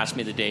don't ask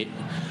me the date.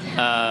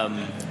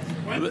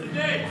 When's the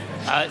date?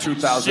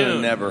 2000 soon.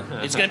 And never.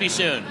 It's going to be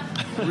soon.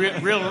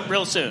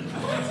 Real soon.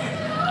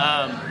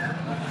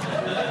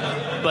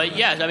 But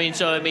yeah,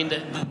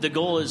 the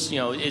goal is,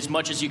 as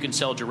much as you can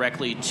sell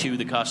directly to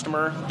the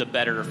customer, the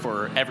better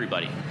for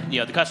everybody.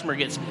 The customer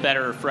gets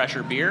better,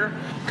 fresher beer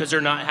because they're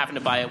not having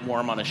to buy it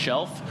warm on a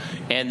shelf,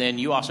 and then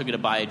you also get to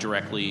buy it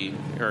directly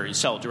or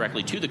sell it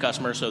directly to the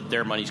customer, so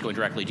their money's going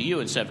directly to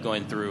you instead of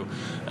going through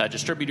a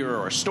distributor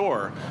or a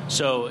store.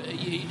 So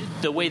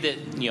the way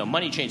that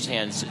money changes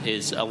hands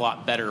is a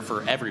lot better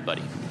for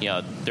everybody.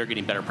 They're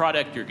getting better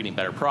product, you're getting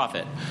better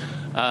profit.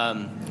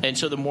 And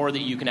so the more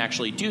that you can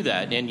actually do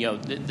that, and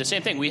the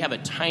same thing, we have a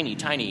tiny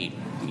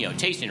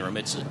tasting room.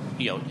 It's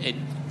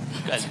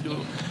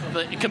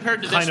but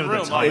compared to this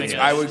room,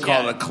 I would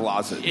call it a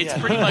closet. It's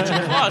pretty much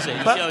a closet.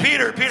 But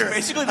Peter,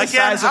 basically the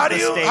again, size of the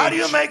stage. How do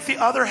you make the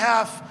other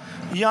half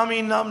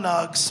yummy num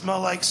nugs smell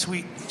like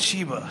sweet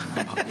Sheba?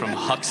 From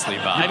Huxley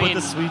Bob. I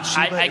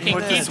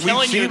can keep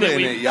telling you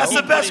that that's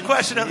the best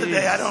question of the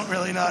day. I don't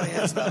really know how to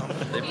answer that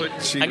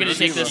one. I'm going to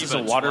take this as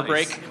a water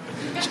break.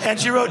 And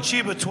she wrote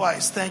Sheba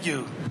twice. Thank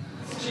you.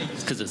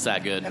 Because it's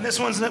that good. And this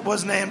one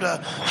was named a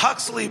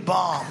Huxley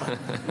Bomb.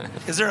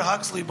 Is there a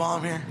Huxley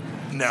Bomb here?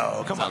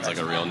 No, come on. Sounds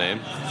like a real name.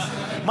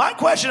 My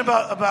question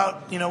about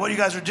what you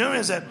guys are doing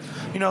is that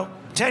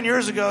 10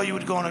 years ago you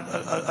would go in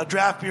a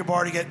draft beer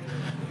bar to get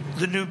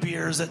the new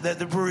beers that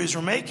the breweries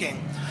were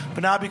making.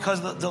 But now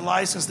because of the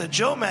license that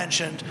Joe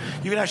mentioned,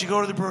 you can actually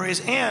go to the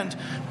breweries and,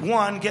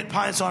 one, get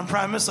pints on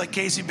premise like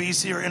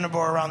KCBC or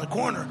Interboro around the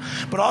corner.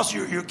 But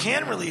also your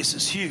can release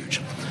is huge.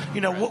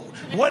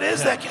 What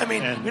is that? We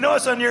know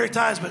it's on New York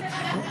Times, but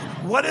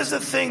what is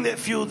the thing that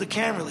fueled the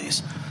can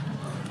release?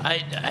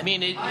 Hype,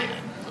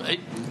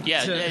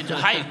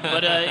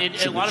 but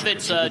a lot of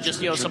it's just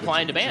supply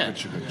and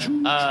demand.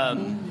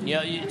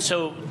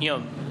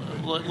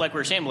 Like we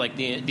were saying, like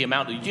the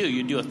amount that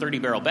you do a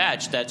 30-barrel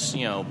batch. That's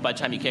by the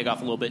time you keg off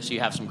a little bit, so you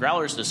have some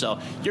growlers to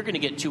sell, you're going to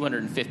get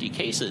 250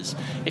 cases.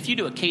 If you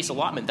do a case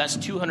allotment, that's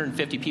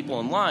 250 people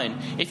in line.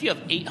 If you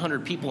have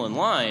 800 people in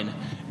line,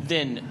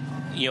 then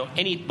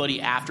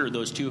anybody after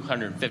those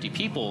 250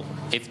 people,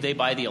 if they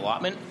buy the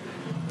allotment,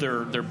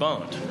 they're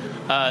boned.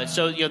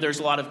 So there's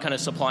a lot of kind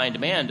of supply and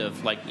demand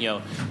of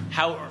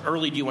how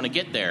early do you want to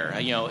get there,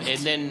 and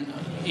then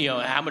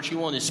how much you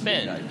want to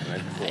spend,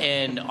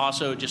 and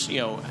also just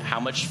how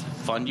much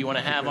fun do you want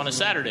to have on a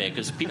Saturday,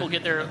 because people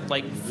get there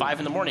like 5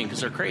 in the morning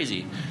because they're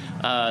crazy.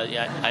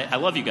 I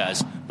love you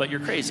guys, but you're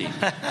crazy.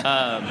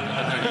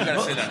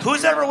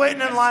 Who's ever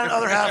waiting in line at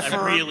other half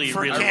for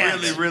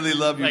cans? I really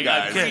love you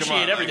guys. I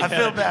appreciate everything. I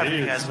feel bad for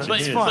you guys, but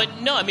it's fun.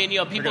 But no,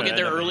 people get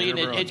there early, and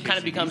it kind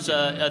of becomes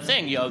a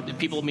thing.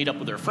 People meet up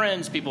with their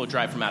friends. People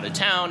drive from out of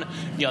town.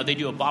 They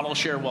do a bottle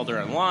share while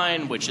they're in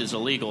line, which is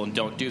illegal, and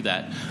don't do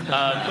that.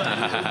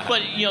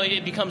 But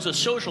it becomes a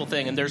social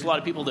thing, and there's a lot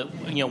of people that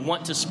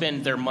want to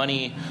spend their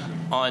money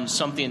on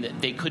something that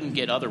they couldn't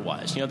get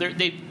otherwise.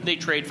 They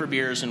trade for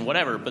beers and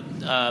whatever, but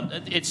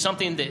it's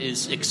something that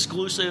is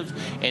exclusive,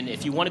 and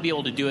if you want to be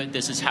able to do it,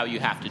 this is how you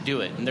have to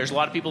do it. And there's a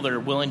lot of people that are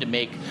willing to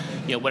make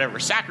whatever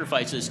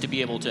sacrifices to be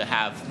able to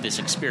have this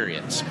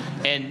experience.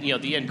 And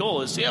the end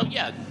goal is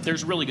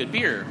there's really good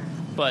beer,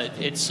 but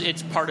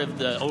it's part of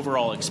the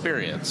overall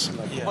experience.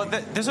 Well,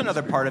 there's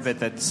another part of it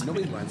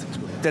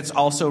that's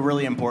also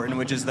really important,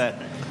 which is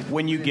that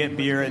when you get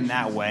beer in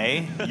that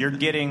way, you're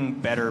getting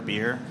better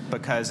beer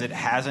because it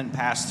hasn't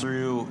passed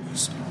through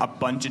a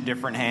bunch of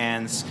different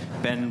hands,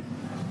 been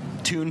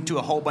tuned to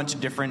a whole bunch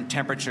of different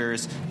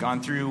temperatures,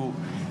 gone through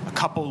a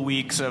couple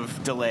weeks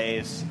of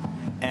delays.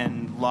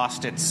 and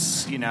lost its,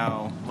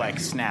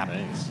 snap.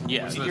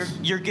 Yeah.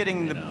 You're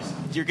getting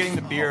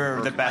the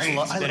beer the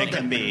best that it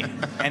can be,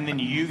 and then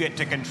you get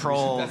to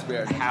control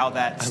how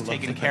that's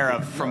taken care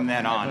of from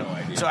then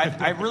on. So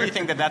I really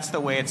think that that's the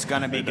way it's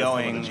going to be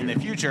going in the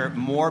future.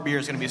 More beer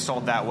is going to be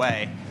sold that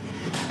way.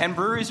 And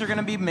breweries are going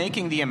to be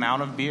making the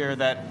amount of beer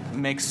that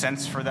makes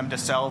sense for them to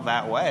sell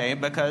that way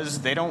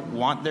because they don't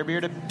want their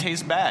beer to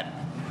taste bad.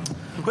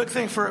 Quick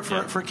thing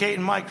for Kate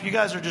and Mike, you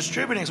guys are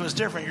distributing, so it's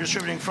different. You're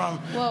distributing from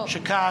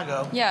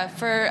Chicago. Yeah,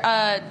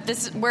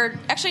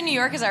 New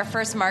York is our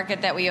first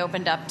market that we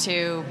opened up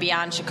to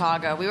beyond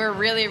Chicago. We were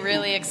really,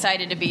 really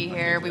excited to be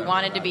here. We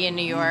wanted to be in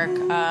New York.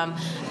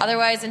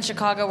 Otherwise, in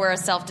Chicago, we're a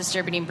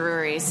self-distributing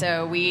brewery,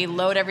 so we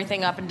load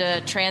everything up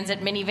into transit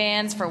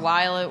minivans. For a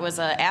while, it was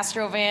an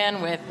Astro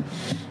van with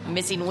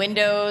missing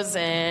windows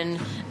and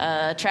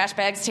trash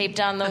bags taped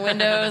on the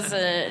windows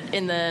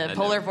in the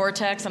polar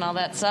vortex and all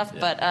that stuff.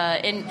 But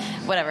in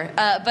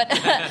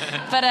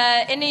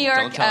New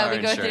York, we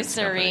go through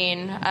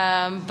Serene.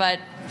 But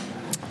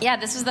yeah,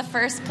 this was the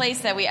first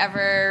place that we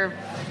ever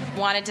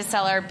wanted to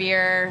sell our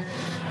beer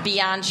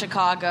beyond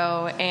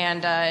Chicago,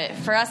 and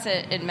for us,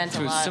 it meant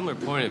a lot. To a similar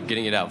point of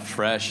getting it out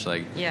fresh,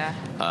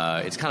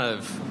 it's kind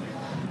of.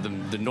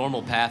 The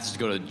normal path is to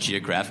go to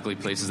geographically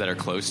places that are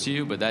close to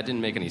you, but that didn't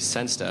make any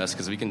sense to us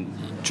because we can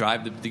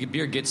drive the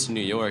beer gets to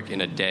New York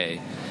in a day,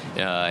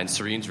 and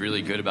Serene's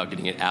really good about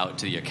getting it out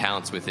to the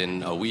accounts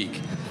within a week.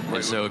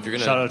 And so if you're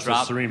going to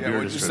drop Serene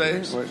beer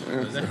distributors.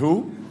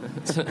 Who?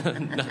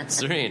 Not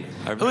Serene.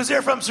 Who's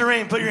here from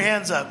Serene? Put your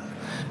hands up.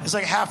 It's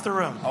like half the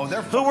room. Oh,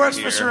 they're who works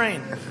here. for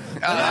Serene?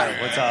 What's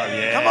up?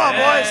 Yeah. Come on,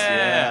 boys.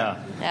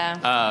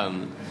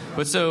 Yeah.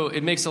 But so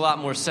it makes a lot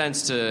more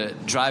sense to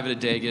drive it a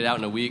day, get it out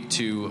in a week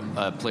to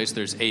a place where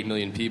there's 8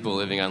 million people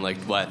living on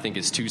what I think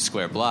is 2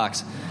 square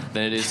blocks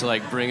than it is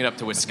to bring it up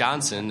to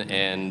Wisconsin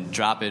and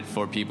drop it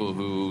for people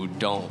who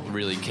don't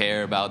really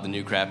care about the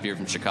new craft beer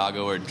from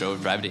Chicago, or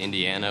drive to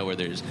Indiana where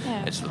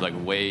it's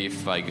way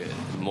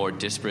more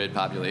disparate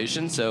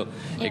population. So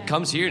it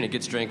comes here and it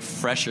gets drank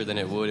fresher than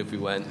it would if we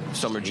went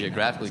somewhere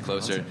geographically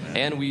closer.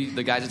 And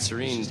the guys at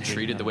Serene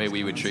treat it the way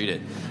we would treat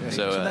it.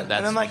 So that's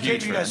and then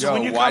huge for us.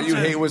 Why do you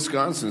hate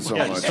Wisconsin so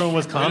much? From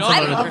Wisconsin I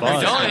under the love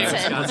bus.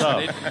 Wisconsin. What's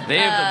up? They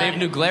have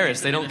New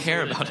Glarus. They don't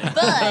care about it.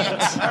 But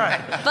All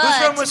right.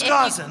 Who's from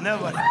Wisconsin?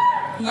 Nobody.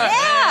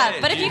 Yeah,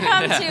 but if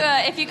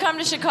you come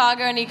to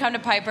Chicago and you come to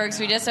Pipeworks,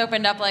 we just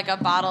opened up a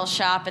bottle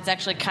shop. It's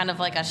actually kind of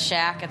like a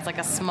shack. It's like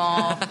a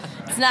small.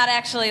 It's not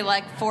actually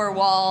 4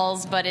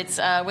 walls, but it's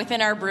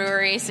within our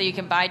brewery, so you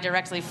can buy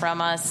directly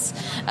from us,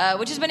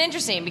 which has been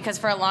interesting because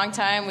for a long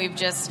time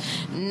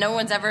no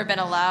one's ever been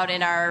allowed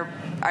in our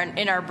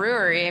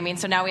brewery. I mean,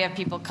 so now we have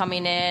people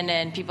coming in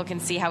and people can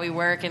see how we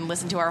work and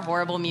listen to our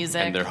horrible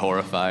music. And they're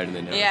horrified.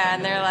 And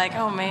and they're like,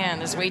 oh man,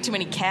 there's way too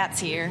many cats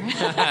here.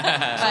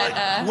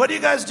 But, what are you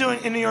guys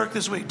doing in New York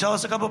this week? Tell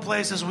us a couple of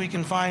places we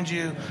can find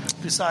you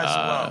besides the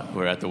Well.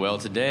 We're at the Well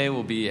today.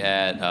 We'll be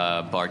at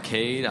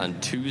Barcade on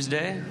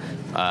Tuesday.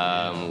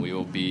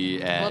 We'll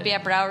be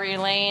at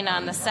Browery Lane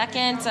on the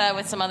 2nd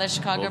with some other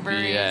Chicago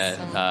breweries. Be at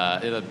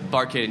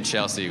Barcade in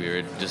Chelsea. We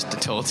were just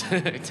told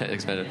to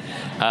expand it.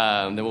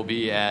 Then we'll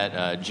be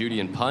at Judy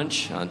and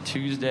Punch on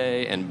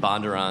Tuesday and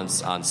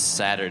Bondurant's on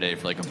Saturday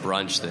for a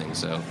brunch thing.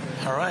 So,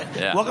 all right.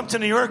 Yeah. Welcome to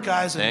New York,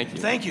 guys.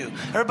 Thank you.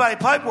 Everybody,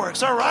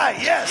 Pipeworks. All right.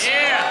 Yes.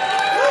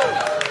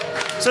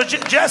 Yeah. So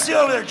Jesse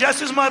over there.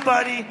 Jesse's my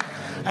buddy.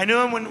 I knew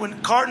him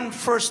when Carton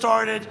first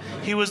started.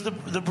 He was the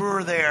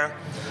brewer there.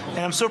 And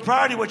I'm so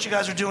proud of what you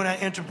guys are doing at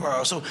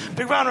Interboro. So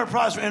big round of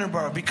applause for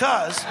Interboro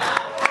because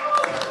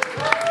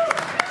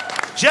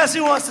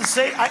Jesse wants to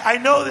say, I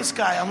know this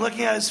guy. I'm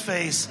looking at his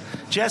face.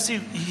 Jesse,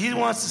 he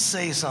wants to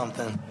say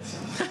something.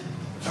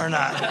 Or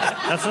not.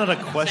 That's not a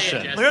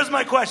question. Here's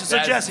my question. So,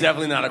 That's Jesse.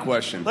 definitely not a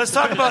question. Let's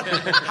talk about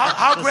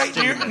how great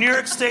New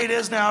York State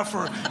is now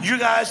for you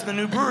guys and the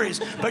new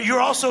breweries. But you're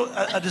also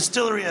a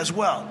distillery as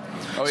well.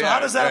 Oh, so yeah. how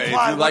does that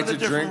apply? If you What like are the to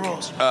different drink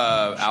rules?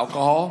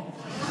 alcohol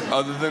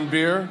other than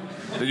beer,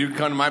 then you can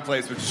come to my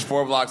place, which is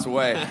 4 blocks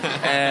away,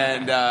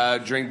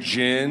 and drink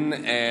gin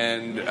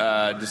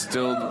and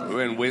distilled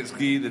and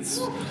whiskey that's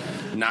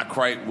not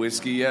quite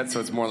whiskey yet, so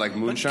it's more like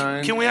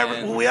moonshine.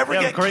 Will we ever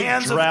get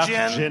cans of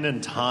gin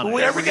and tonic? Will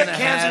we ever get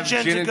cans of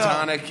gin and to go?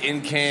 tonic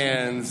in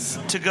cans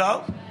to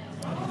go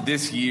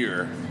this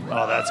year?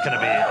 Oh, that's going to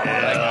be...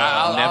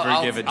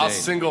 I'll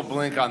single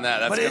blink on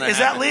that. That's is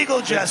that legal,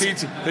 Jesse?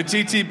 The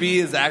TTB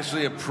has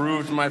actually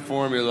approved my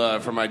formula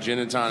for my gin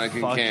and tonic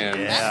in cans.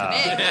 Yeah.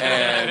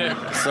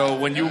 And so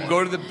when you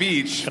go to the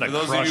beach, for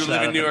those of you who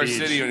live in New York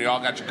City and you all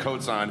got your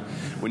coats on,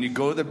 when you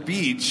go to the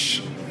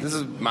beach, this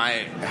is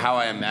how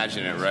I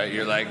imagine it, right?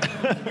 You're like,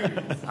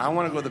 I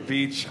want to go to the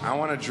beach. I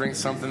want to drink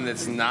something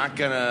that's not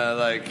going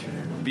to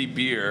be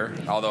beer,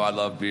 although I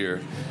love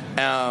beer.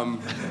 I'm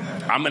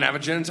going to have a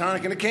gin and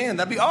tonic in a can.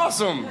 That'd be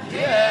awesome.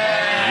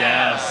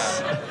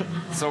 Yes.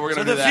 So we're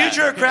gonna So do the that.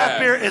 future of craft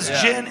beer is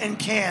gin in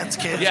cans,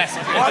 kids. Yes.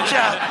 Watch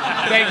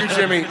out. Thank you,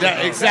 Jimmy.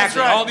 Exactly. That's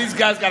right. All these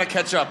guys got to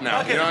catch up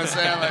now. Okay. You know what I'm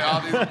saying? Like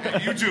all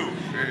these, you too.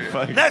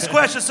 Next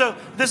question. So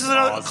this is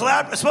another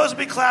it's supposed to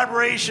be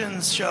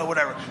collaborations show,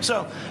 whatever.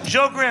 So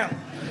Joe Grimm,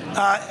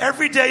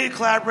 every day you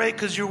collaborate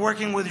because you're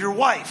working with your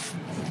wife.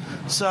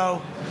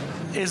 So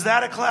is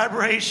that a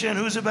collaboration?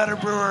 Who's a better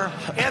brewer?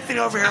 Anthony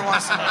over here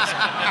wants to know.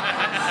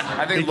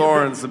 I think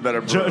Lauren's the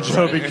better brewer.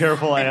 Joe, be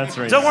careful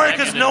answering. Don't worry,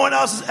 because no one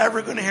else is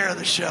ever going to hear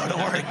the show. Don't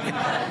worry.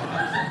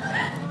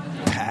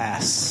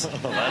 Pass. Yes.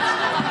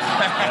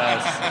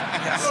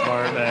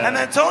 Smart man. And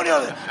then Tony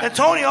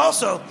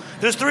also.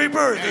 There's 3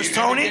 brewers. There's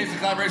Tony,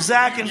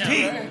 Zach, and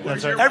Pete.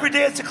 That's right. Every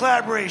day it's a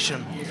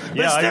collaboration. But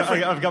Yeah, it's I've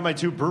different. got my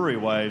 2 brewery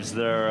wives.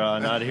 They're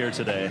not here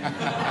today.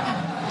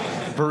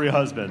 Brewery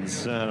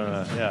husbands. I don't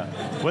know. Yeah.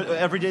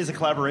 Every day is a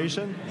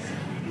collaboration?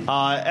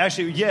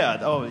 Actually, yeah.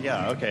 Oh,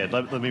 yeah. Okay.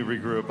 Let me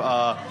regroup.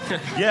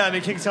 Yeah, I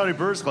mean, Kings County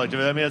Brewers Collective.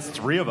 I mean, it's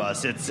 3 of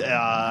us. It's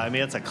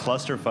it's a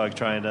clusterfuck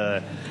trying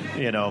to,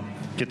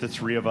 get the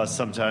 3 of us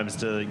sometimes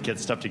to get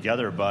stuff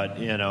together. But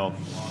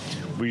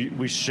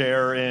we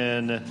share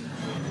in,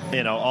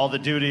 all the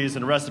duties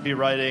and recipe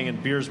writing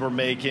and beers we're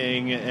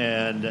making,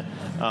 and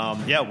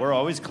we're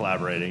always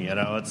collaborating.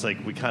 It's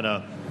like we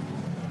talk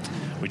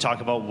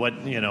about what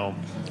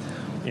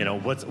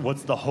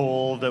what's the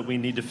hole that we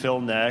need to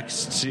fill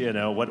next.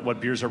 What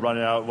beers are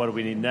running out. What do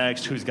we need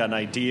next? Who's got an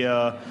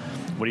idea?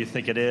 What do you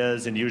think it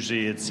is? And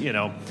usually it's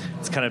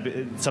kind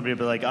of somebody will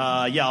be like,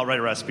 I'll write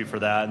a recipe for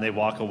that, and they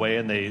walk away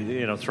and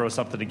they throw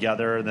something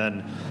together, and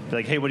then be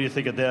like, hey, what do you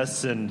think of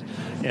this? And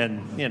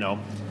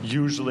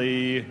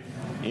usually,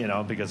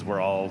 because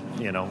we're all,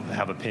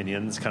 have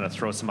opinions, kind of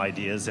throw some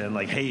ideas in,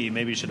 like, hey,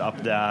 maybe you should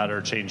up that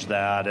or change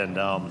that, and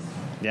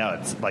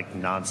it's like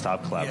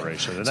nonstop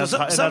collaboration, and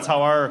that's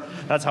how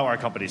our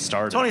company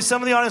started. Tony,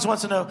 some of the audience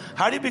wants to know,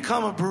 how do you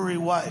become a brewery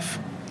wife?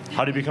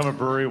 How do you become a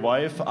brewery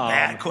wife?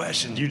 Bad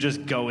question. You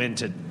just go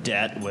into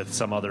debt with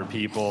some other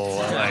people,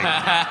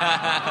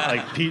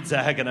 like Pete,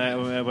 Zach, and I.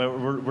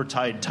 We're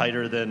tied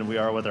tighter than we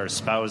are with our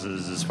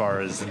spouses as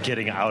far as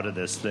getting out of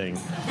this thing.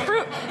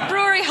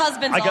 Brewery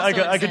husbands.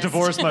 I could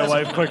divorce my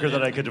wife quicker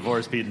than I could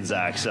divorce Pete and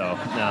Zach. So,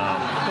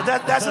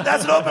 But that's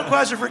an open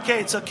question for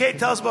Kate. So, Kate,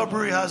 tell us about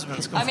brewery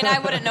husbands. I mean, I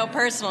wouldn't know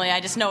personally.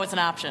 I just know it's an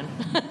option.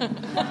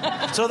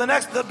 So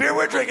the beer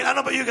we're drinking, I don't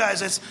know about you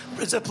guys,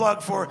 it's a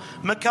plug for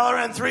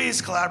McKellar and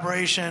Three's collaboration,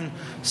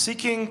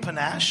 Seeking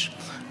Panache,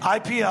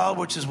 IPL,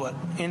 which is what,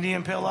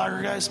 Indian Pale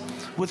Lager, guys,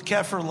 with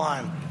Kefir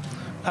Lime.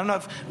 I don't know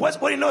if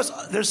what do you notice?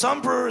 There's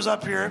some brewers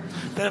up here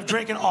that have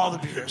drinking all the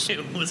beers.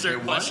 Was there a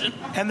question?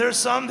 And there's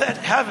some that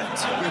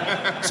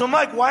haven't. So,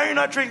 Mike, why are you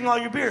not drinking all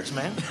your beers,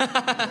 man?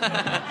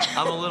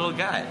 I'm a little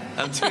guy.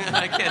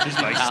 I can't just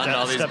pound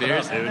all these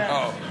beers, dude.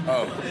 Oh.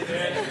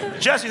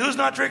 Jesse, who's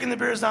not drinking the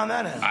beers down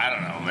that end? I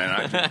don't know,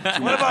 man.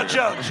 What about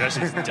Joe?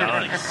 Jesse's done.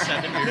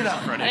 I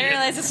didn't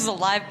realize this was a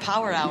live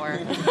power hour.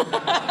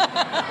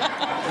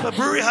 But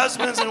brewery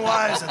husbands and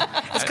wives. And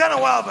it's kind of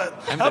wild,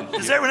 but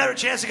does everyone have a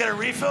chance to get a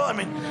refill? I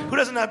mean, who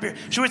doesn't have beer?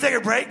 Should we take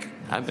a break?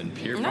 I've been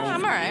pure. No,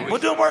 I'm all right. We'll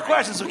do more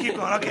questions, so keep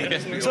going.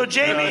 Okay. So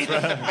Jamie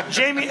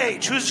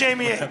H. Who's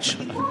Jamie H?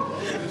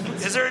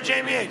 Is there a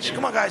Jamie H?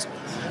 Come on, guys.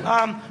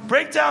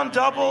 Break down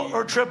double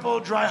or triple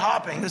dry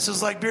hopping. This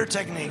is like beer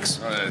techniques.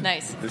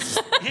 Nice.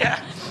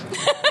 Yeah.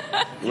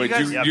 Wait,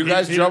 you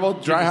guys double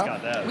dry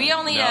hop? We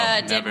only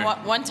did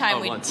one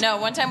time.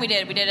 One time we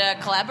did. We did a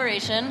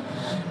collaboration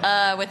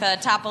with a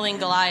Toppling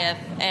Goliath,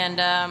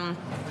 and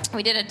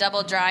we did a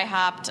double dry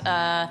hopped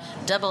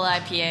double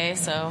IPA,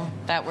 so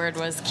that word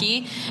was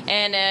key.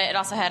 And it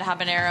also had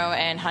habanero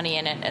and honey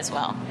in it as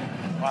well.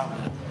 Wow.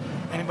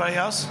 Anybody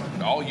else?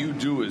 All you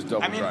do is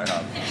double dry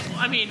hop.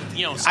 I mean,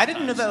 I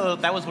didn't know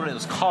that was what it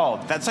was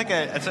called. That's like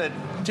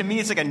to me,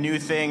 it's like a new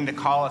thing to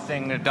call a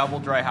thing a double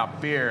dry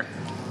hop beer.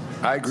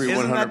 I agree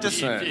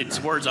 100%.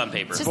 It's words on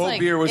paper. Bo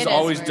beer was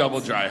always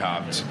double dry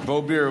hopped.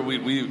 Bo beer,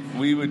 we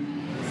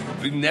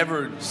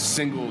never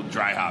single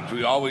dry hopped.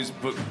 We always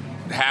put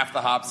half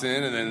the hops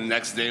in, and then the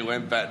next day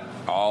went back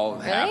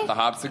half the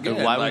hops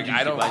again. Why'd you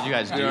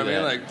guys do that? I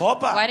mean? Like,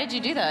 why did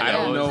you do that? I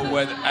don't know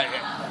whether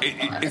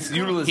it's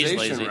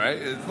utilization,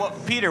 right? Well,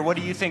 Peter, what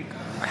do you think?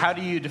 How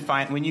do you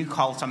define when you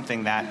call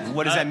something that?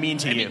 What does that mean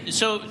to you?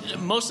 So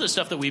most of the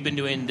stuff that we've been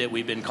doing, that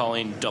we've been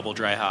calling double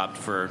dry hopped,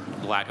 for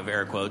lack of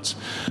air quotes,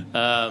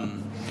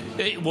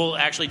 we'll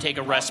actually take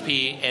a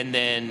recipe and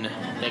then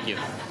thank you.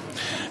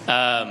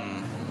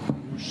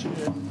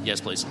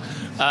 Yes, please.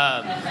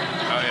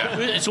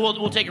 So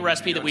we'll take a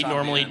recipe that we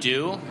normally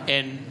do,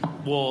 and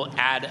we'll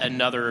add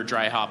another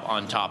dry hop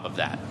on top of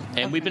that.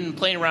 And we've been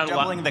playing around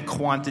doubling the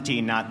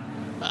quantity, not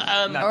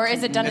or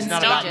is it done in stages?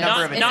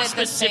 Not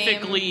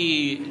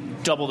specifically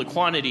double the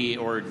quantity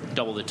or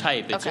double the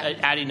type. It's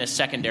adding a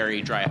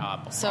secondary dry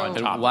hop on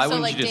top. Why so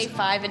wouldn't like you just... day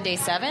 5 and day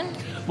 7?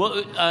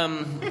 Well,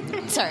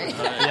 sorry.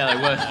 yeah,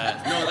 like what?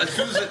 No,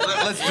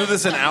 let's do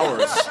this in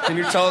hours. Can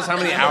you tell us how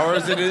many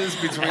hours it is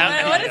between?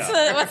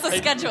 What's the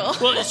schedule?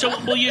 Well, so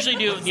we'll usually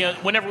do,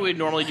 whenever we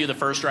normally do the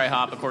first dry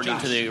hop according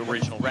to the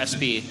original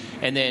recipe,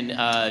 and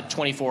then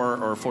 24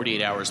 or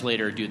 48 hours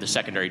later do the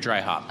secondary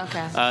dry hop.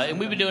 Okay. And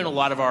we've been doing a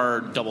lot of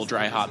our double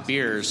dry hop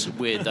beers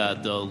with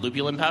the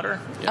lupulin powder.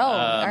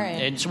 All right.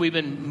 And so we've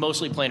been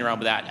mostly playing around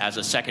with that as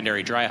a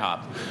secondary dry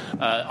hop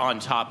on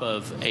top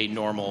of a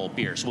normal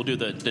beer. So we'll do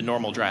the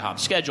normal dry hop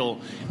schedule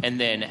and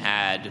then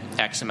add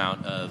X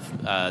amount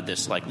of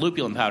this like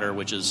lupulin powder,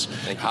 which is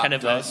kind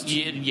of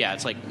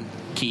it's like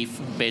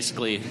keef,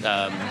 basically,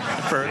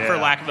 for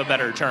lack of a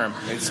better term.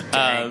 It's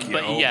dank,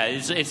 but yeah,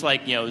 it's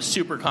like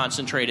super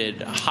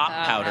concentrated hop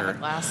powder.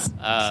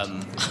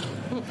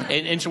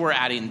 And so we're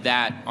adding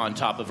that on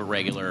top of a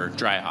regular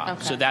dry hop.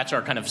 Okay. So that's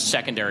our kind of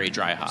secondary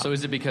dry hop. So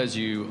is it because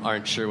you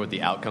aren't sure what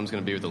the outcome's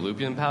going to be with the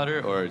lupulin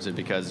powder, or is it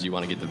because you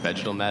want to get the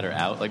vegetal matter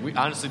out? Like,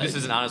 honestly, this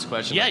is an honest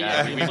question.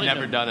 We've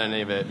never done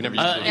any of it. We've never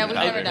used we've never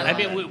done it. I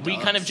mean, we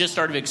kind of just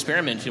started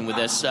experimenting with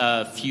this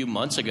a few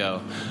months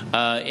ago,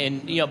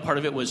 and part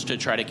of it was to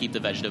try to keep the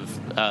vegetative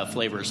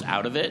flavors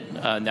out of it.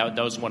 That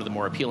was one of the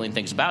more appealing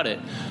things about it.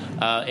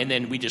 And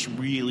then we just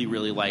really,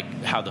 really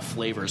like how the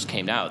flavors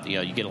came out.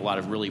 You get a lot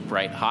of really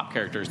bright hop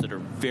characters that are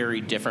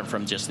very different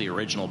from just the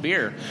original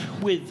beer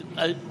with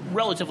a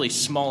relatively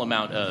small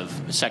amount of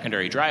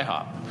secondary dry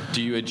hop.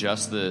 Do you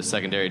adjust the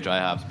secondary dry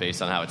hops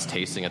based on how it's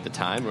tasting at the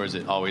time, or is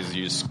it always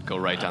you just go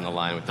right down the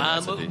line with the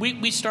recipe?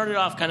 We started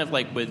off kind of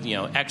like with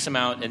X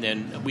amount, and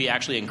then we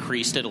actually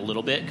increased it a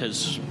little bit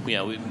because we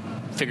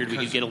figured we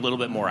could get a little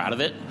bit more out of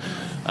it,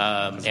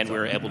 and we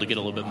were able to get a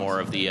little bit more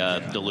of the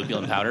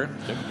lupulin powder.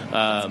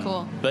 That's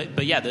cool.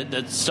 But yeah,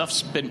 the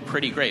stuff's been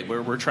pretty great.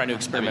 We're trying to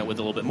experiment with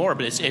a little bit more,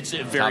 but it's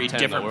a very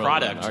different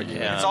product.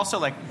 It's also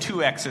like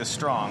 2x as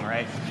strong,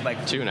 right? Like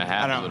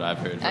 2.5 is what I've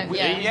heard. We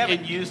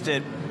haven't used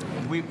it.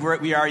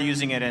 We are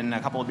using it in a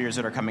couple of beers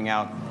that are coming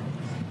out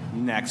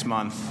next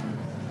month,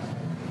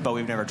 but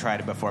we've never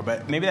tried it before.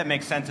 But maybe that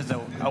makes sense as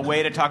a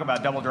way to talk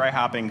about double dry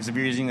hopping, because if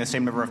you're using the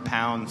same number of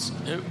pounds,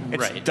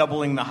 it's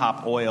doubling the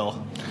hop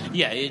oil.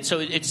 Yeah, so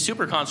it's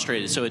super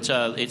concentrated. So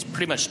it's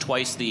pretty much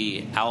twice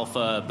the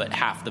alpha, but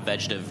half the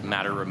vegetative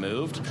matter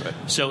removed. Right.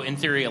 So in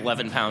theory,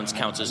 11 pounds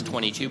counts as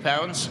 22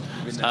 pounds.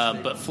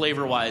 But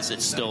flavor-wise,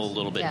 it's still a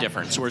little bit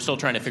different. So we're still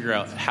trying to figure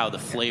out how the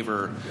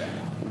flavor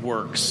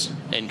works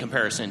in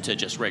comparison to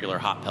just regular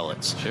hop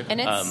pellets. Sure.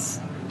 And it's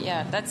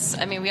that's.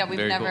 I mean, we've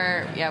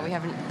never. Cool. Yeah, we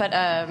haven't. But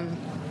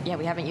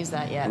we haven't used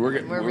that yet.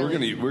 We're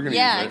gonna use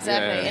it.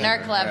 Exactly. In our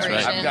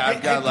collaboration,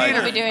 I've got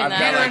we'll be doing that.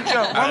 Peter and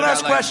Joe, one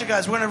last question,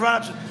 guys. We're gonna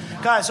run up to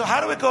guys. So how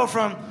do we go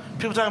from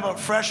people talking about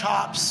fresh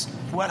hops,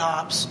 wet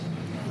hops,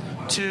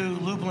 to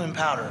lupulin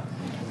powder?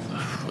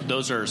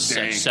 Those are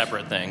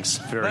separate things.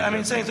 I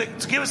mean, saying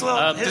to give us a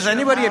little. Does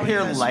anybody up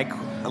here like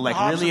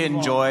really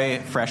enjoy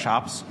fresh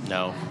hops?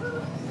 No.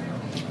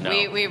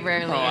 We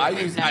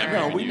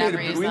rarely.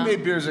 We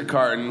made beers at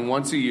Carton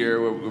once a year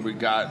where we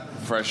got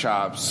fresh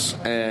hops,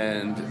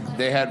 and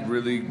they had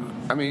really.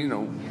 I mean,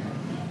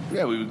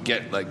 we would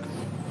get like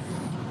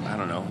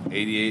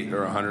 88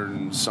 or 100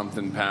 and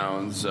something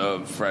pounds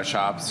of fresh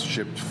hops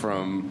shipped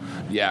from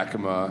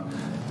Yakima,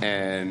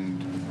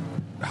 and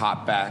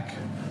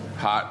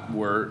hot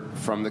wort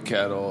from the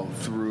kettle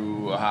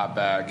through a hop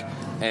back,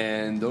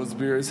 and those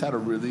beers had a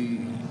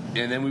really.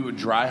 And then we would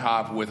dry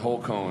hop with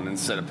whole cone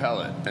instead of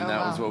pellet, and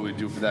that was what we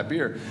do for that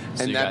beer.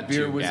 So and that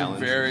beer was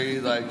very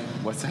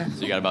what's that?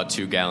 So you got about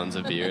 2 gallons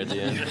of beer at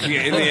the end.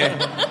 Yeah, in the end.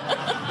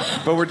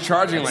 But we're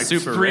charging like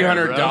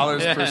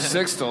 $300 per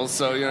sixtel,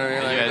 so you know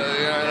what I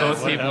mean.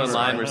 Both people in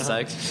line were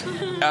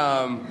psyched.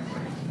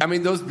 I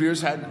mean, those beers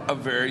had a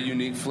very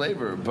unique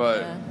flavor,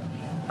 but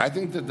I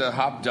think that the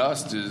hop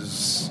dust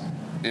is,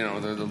 the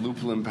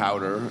lupulin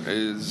powder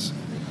is.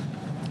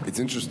 It's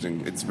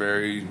interesting. It's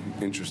very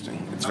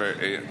interesting. It's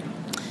very...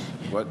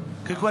 What?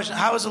 Good question.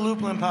 How is the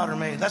lupulin powder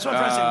made? That's what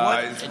I'm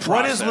trying to say.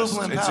 What is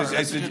lupulin powder?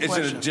 It's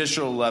an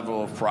additional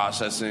level of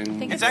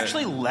processing. It's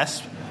actually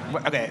less...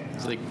 Okay.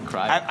 It's like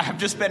I've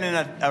just been in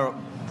a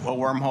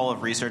wormhole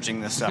of researching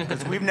this stuff,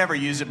 because we've never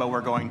used it, but we're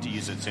going to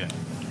use it soon.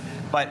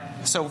 But,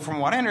 so from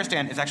what I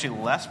understand, it's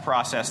actually less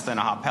processed than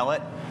a hop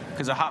pellet,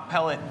 because a hop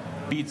pellet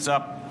beats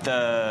up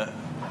the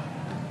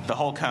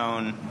whole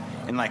cone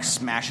and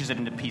smashes it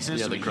into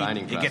pieces. Yeah, the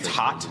grinding process. It gets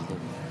hot,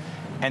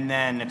 and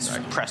then it's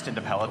pressed into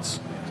pellets.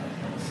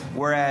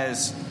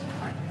 Whereas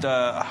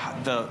the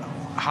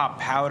hop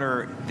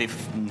powder, they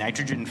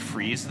nitrogen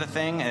freeze the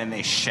thing, and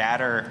they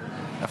shatter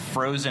a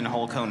frozen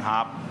whole cone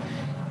hop,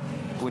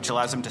 which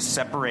allows them to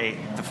separate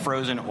the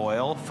frozen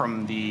oil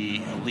from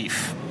the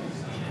leaf.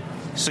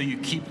 So you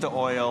keep the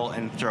oil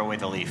and throw away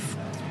the leaf.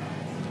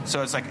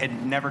 So it's like it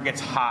never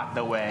gets hot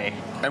the way.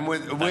 And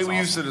the way we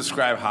used to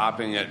describe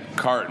hopping at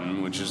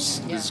carton, which is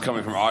this is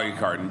coming from Augie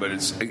Carton, but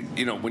it's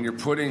when you're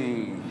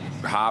putting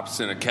hops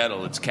in a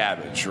kettle, it's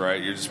cabbage,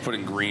 right? You're just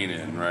putting green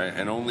in, right?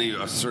 And only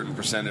a certain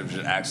percentage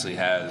actually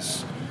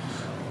has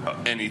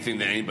anything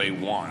that anybody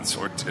wants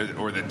or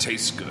that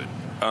tastes good.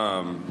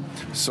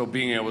 So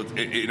being able to,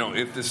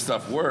 if this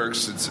stuff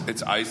works,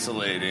 it's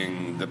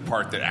isolating the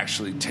part that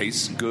actually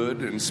tastes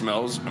good and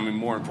smells. I mean,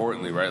 more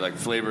importantly, right? Like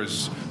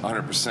flavors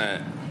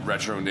 100%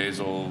 retro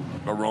nasal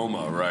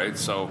aroma, right?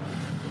 So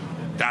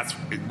that's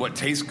what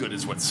tastes good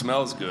is what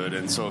smells good.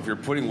 And so if you're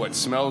putting what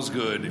smells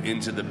good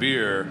into the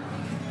beer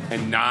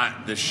and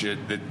not the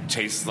shit that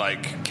tastes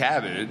like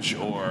cabbage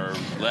or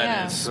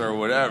lettuce or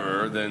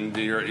whatever, then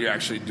you're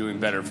actually doing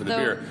better for the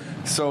beer.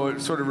 So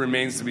it sort of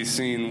remains to be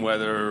seen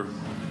whether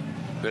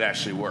it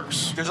actually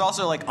works. There's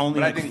also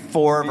only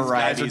 4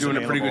 varieties. Guys are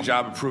doing a pretty good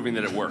job of proving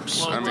that it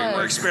works. Well,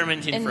 we're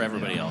experimenting for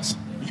everybody else.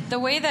 The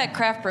way that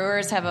craft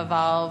brewers have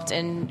evolved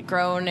and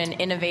grown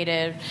and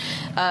innovated,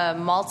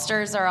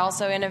 maltsters are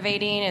also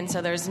innovating, and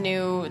so there's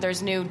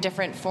new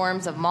different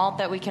forms of malt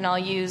that we can all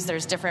use.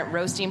 There's different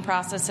roasting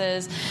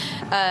processes,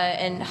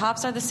 and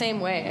hops are the same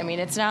way. I mean,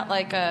 it's not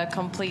like a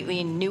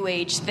completely new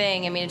age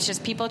thing. I mean, it's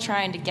just people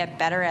trying to get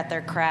better at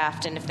their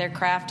craft, and if their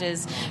craft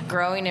is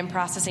growing and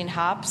processing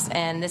hops,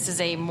 and this is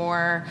a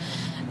more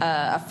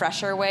a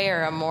fresher way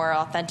or a more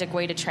authentic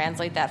way to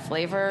translate that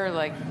flavor,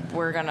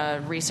 we're going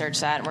to research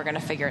that and we're going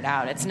to figure it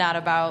out. It's not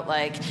about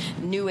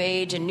new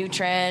age and new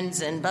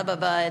trends and blah, blah,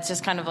 blah. It's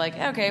just kind of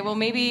okay, well,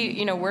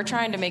 maybe, we're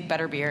trying to make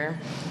better beer.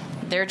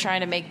 They're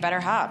trying to make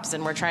better hops,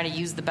 and we're trying to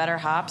use the better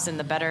hops and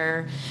the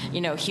better,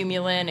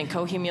 humulin and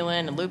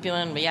cohumulin and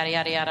lupulin, yada,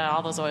 yada, yada,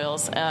 all those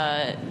oils,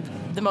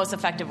 the most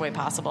effective way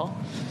possible.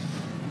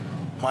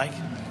 Mike?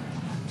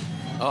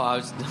 Oh,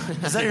 Is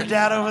that your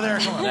dad over there?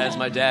 That's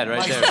my dad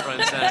right there. Front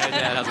and center. Hey,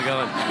 Dad, how's it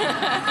going?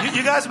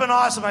 You guys have been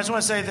awesome. I just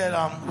want to say that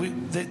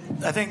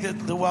I think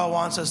that the well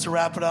wants us to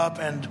wrap it up,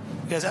 and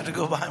you guys have to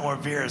go buy more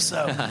beers,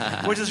 so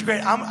which is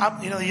great. I'm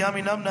the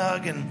Yummy Num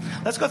Nug, and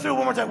let's go through it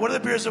one more time. What are the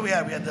beers that we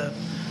had? We had the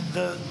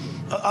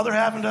Other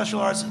Half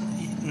Industrial Arts,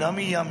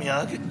 Nummy Yum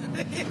Yug.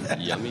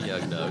 Yummy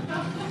Yug Nug.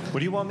 What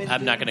do you want me to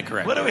I'm not going to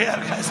correct What do we have,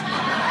 guys?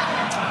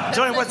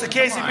 Tony, what's the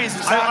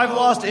KCBC? I've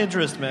lost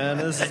interest, man.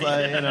 This is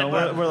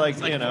we're like,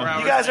 You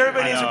guys,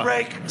 everybody needs a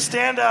break.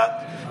 Stand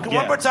up.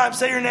 One more time,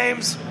 say your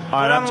names.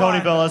 All right, I'm Tony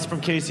Bellis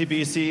from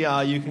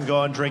KCBC. You can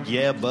go and drink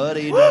Yeah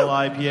Buddy Double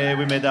IPA.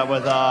 We made that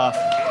with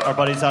our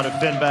buddies out of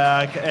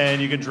Finback.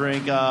 And you can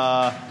drink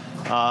Taco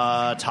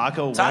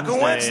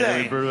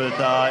Wednesday. We brewed with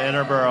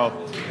Interboro.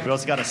 We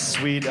also got a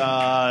sweet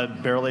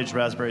barrel-aged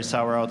raspberry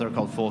sour out there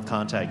called Full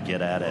Contact.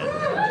 Get at it.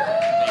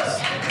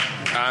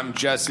 I'm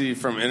Jesse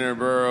from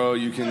Interboro.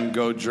 You can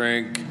go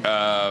drink 4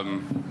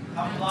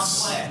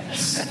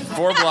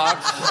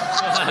 blocks.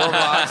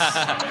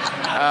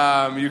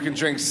 You can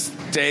drink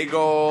Stay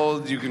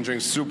Gold. You can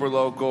drink Super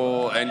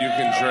Local, and you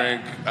can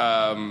drink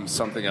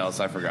something else.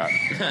 I forgot.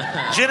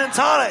 Gin and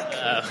tonic.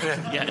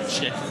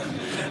 Gin.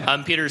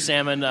 I'm Peter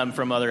Salmond. I'm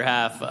from Other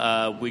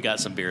Half. We got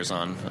some beers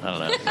on. I don't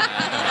know.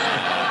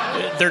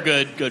 They're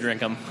good. Go drink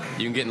them.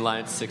 You can get in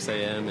line at 6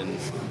 a.m. and.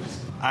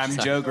 I'm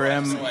Joe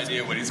Grimm. No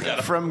idea what he's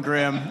got from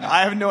Grimm.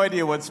 I have no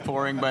idea what's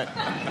pouring, but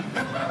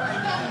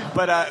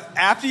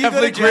after you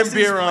Definitely go to Jesse's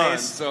Grimm beer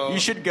place, on, so. you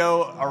should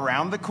go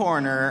around the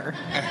corner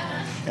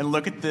and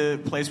look at the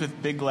place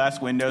with big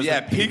glass windows. Yeah,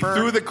 with peek paper,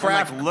 through the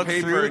craft and, look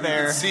paper. through You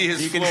there. can see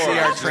his you can floor. see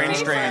our train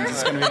strains.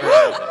 It's going to be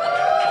great.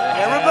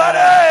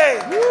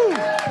 Everybody! Woo!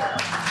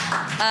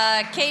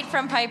 Kate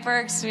from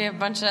Pipeworks. We have a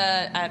bunch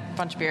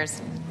of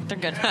beers. They're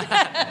good.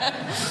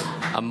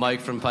 I'm Mike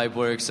from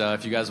Pipeworks.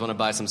 If you guys want to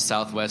buy some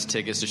Southwest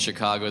tickets to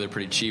Chicago, they're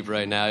pretty cheap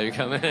right now. You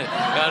come in, go to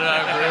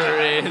our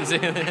brewery and see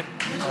it.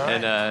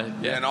 And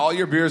and all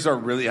your beers are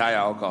really high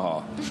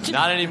alcohol.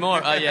 Not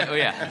anymore.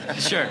 Yeah,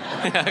 sure.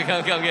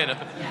 come get them.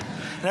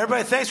 And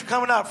everybody, thanks for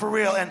coming out for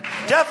real. And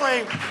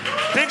definitely,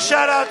 big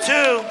shout out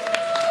to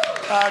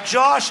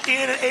Josh,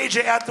 Ian, and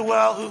AJ at the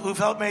Well, who've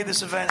helped make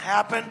this event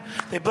happen.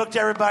 They booked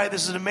everybody.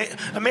 This is an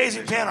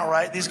amazing panel,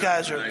 right? These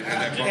guys are.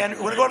 And we're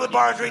going to go to the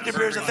bar and drink their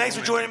beers. And thanks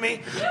for joining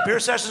me. Beer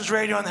Sessions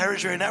Radio on the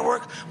Heritage Radio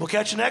Network. We'll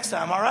catch you next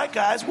time. All right,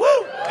 guys. Woo!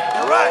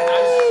 All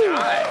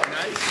right.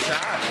 Nice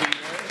shot, Peter.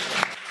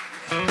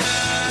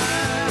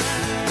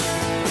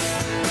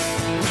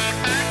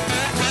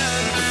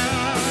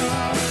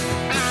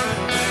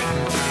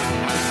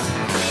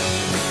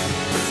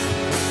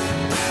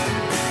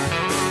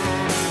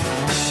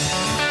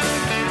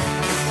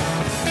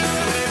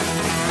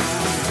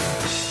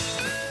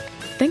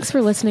 Thanks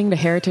for listening to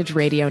Heritage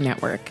Radio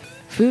Network,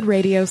 food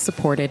radio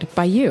supported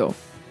by you.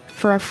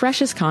 For our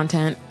freshest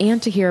content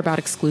and to hear about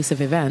exclusive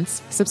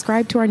events,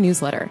 subscribe to our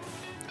newsletter.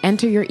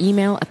 Enter your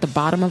email at the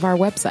bottom of our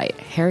website,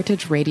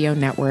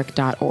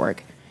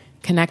 heritageradionetwork.org.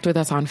 Connect with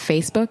us on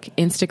Facebook,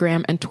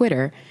 Instagram, and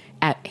Twitter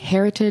at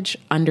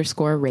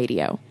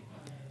heritage_radio.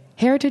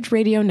 Heritage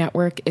Radio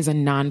Network is a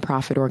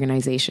nonprofit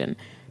organization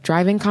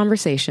driving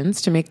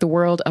conversations to make the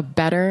world a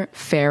better,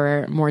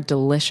 fairer, more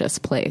delicious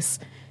place.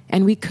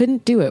 And we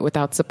couldn't do it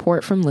without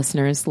support from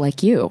listeners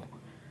like you.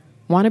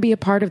 Want to be a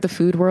part of the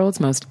food world's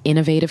most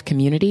innovative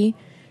community?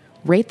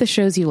 Rate the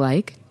shows you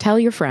like, tell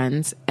your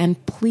friends,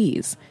 and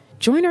please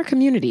join our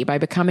community by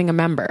becoming a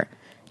member.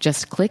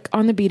 Just click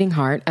on the beating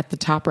heart at the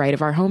top right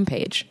of our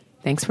homepage.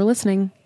 Thanks for listening.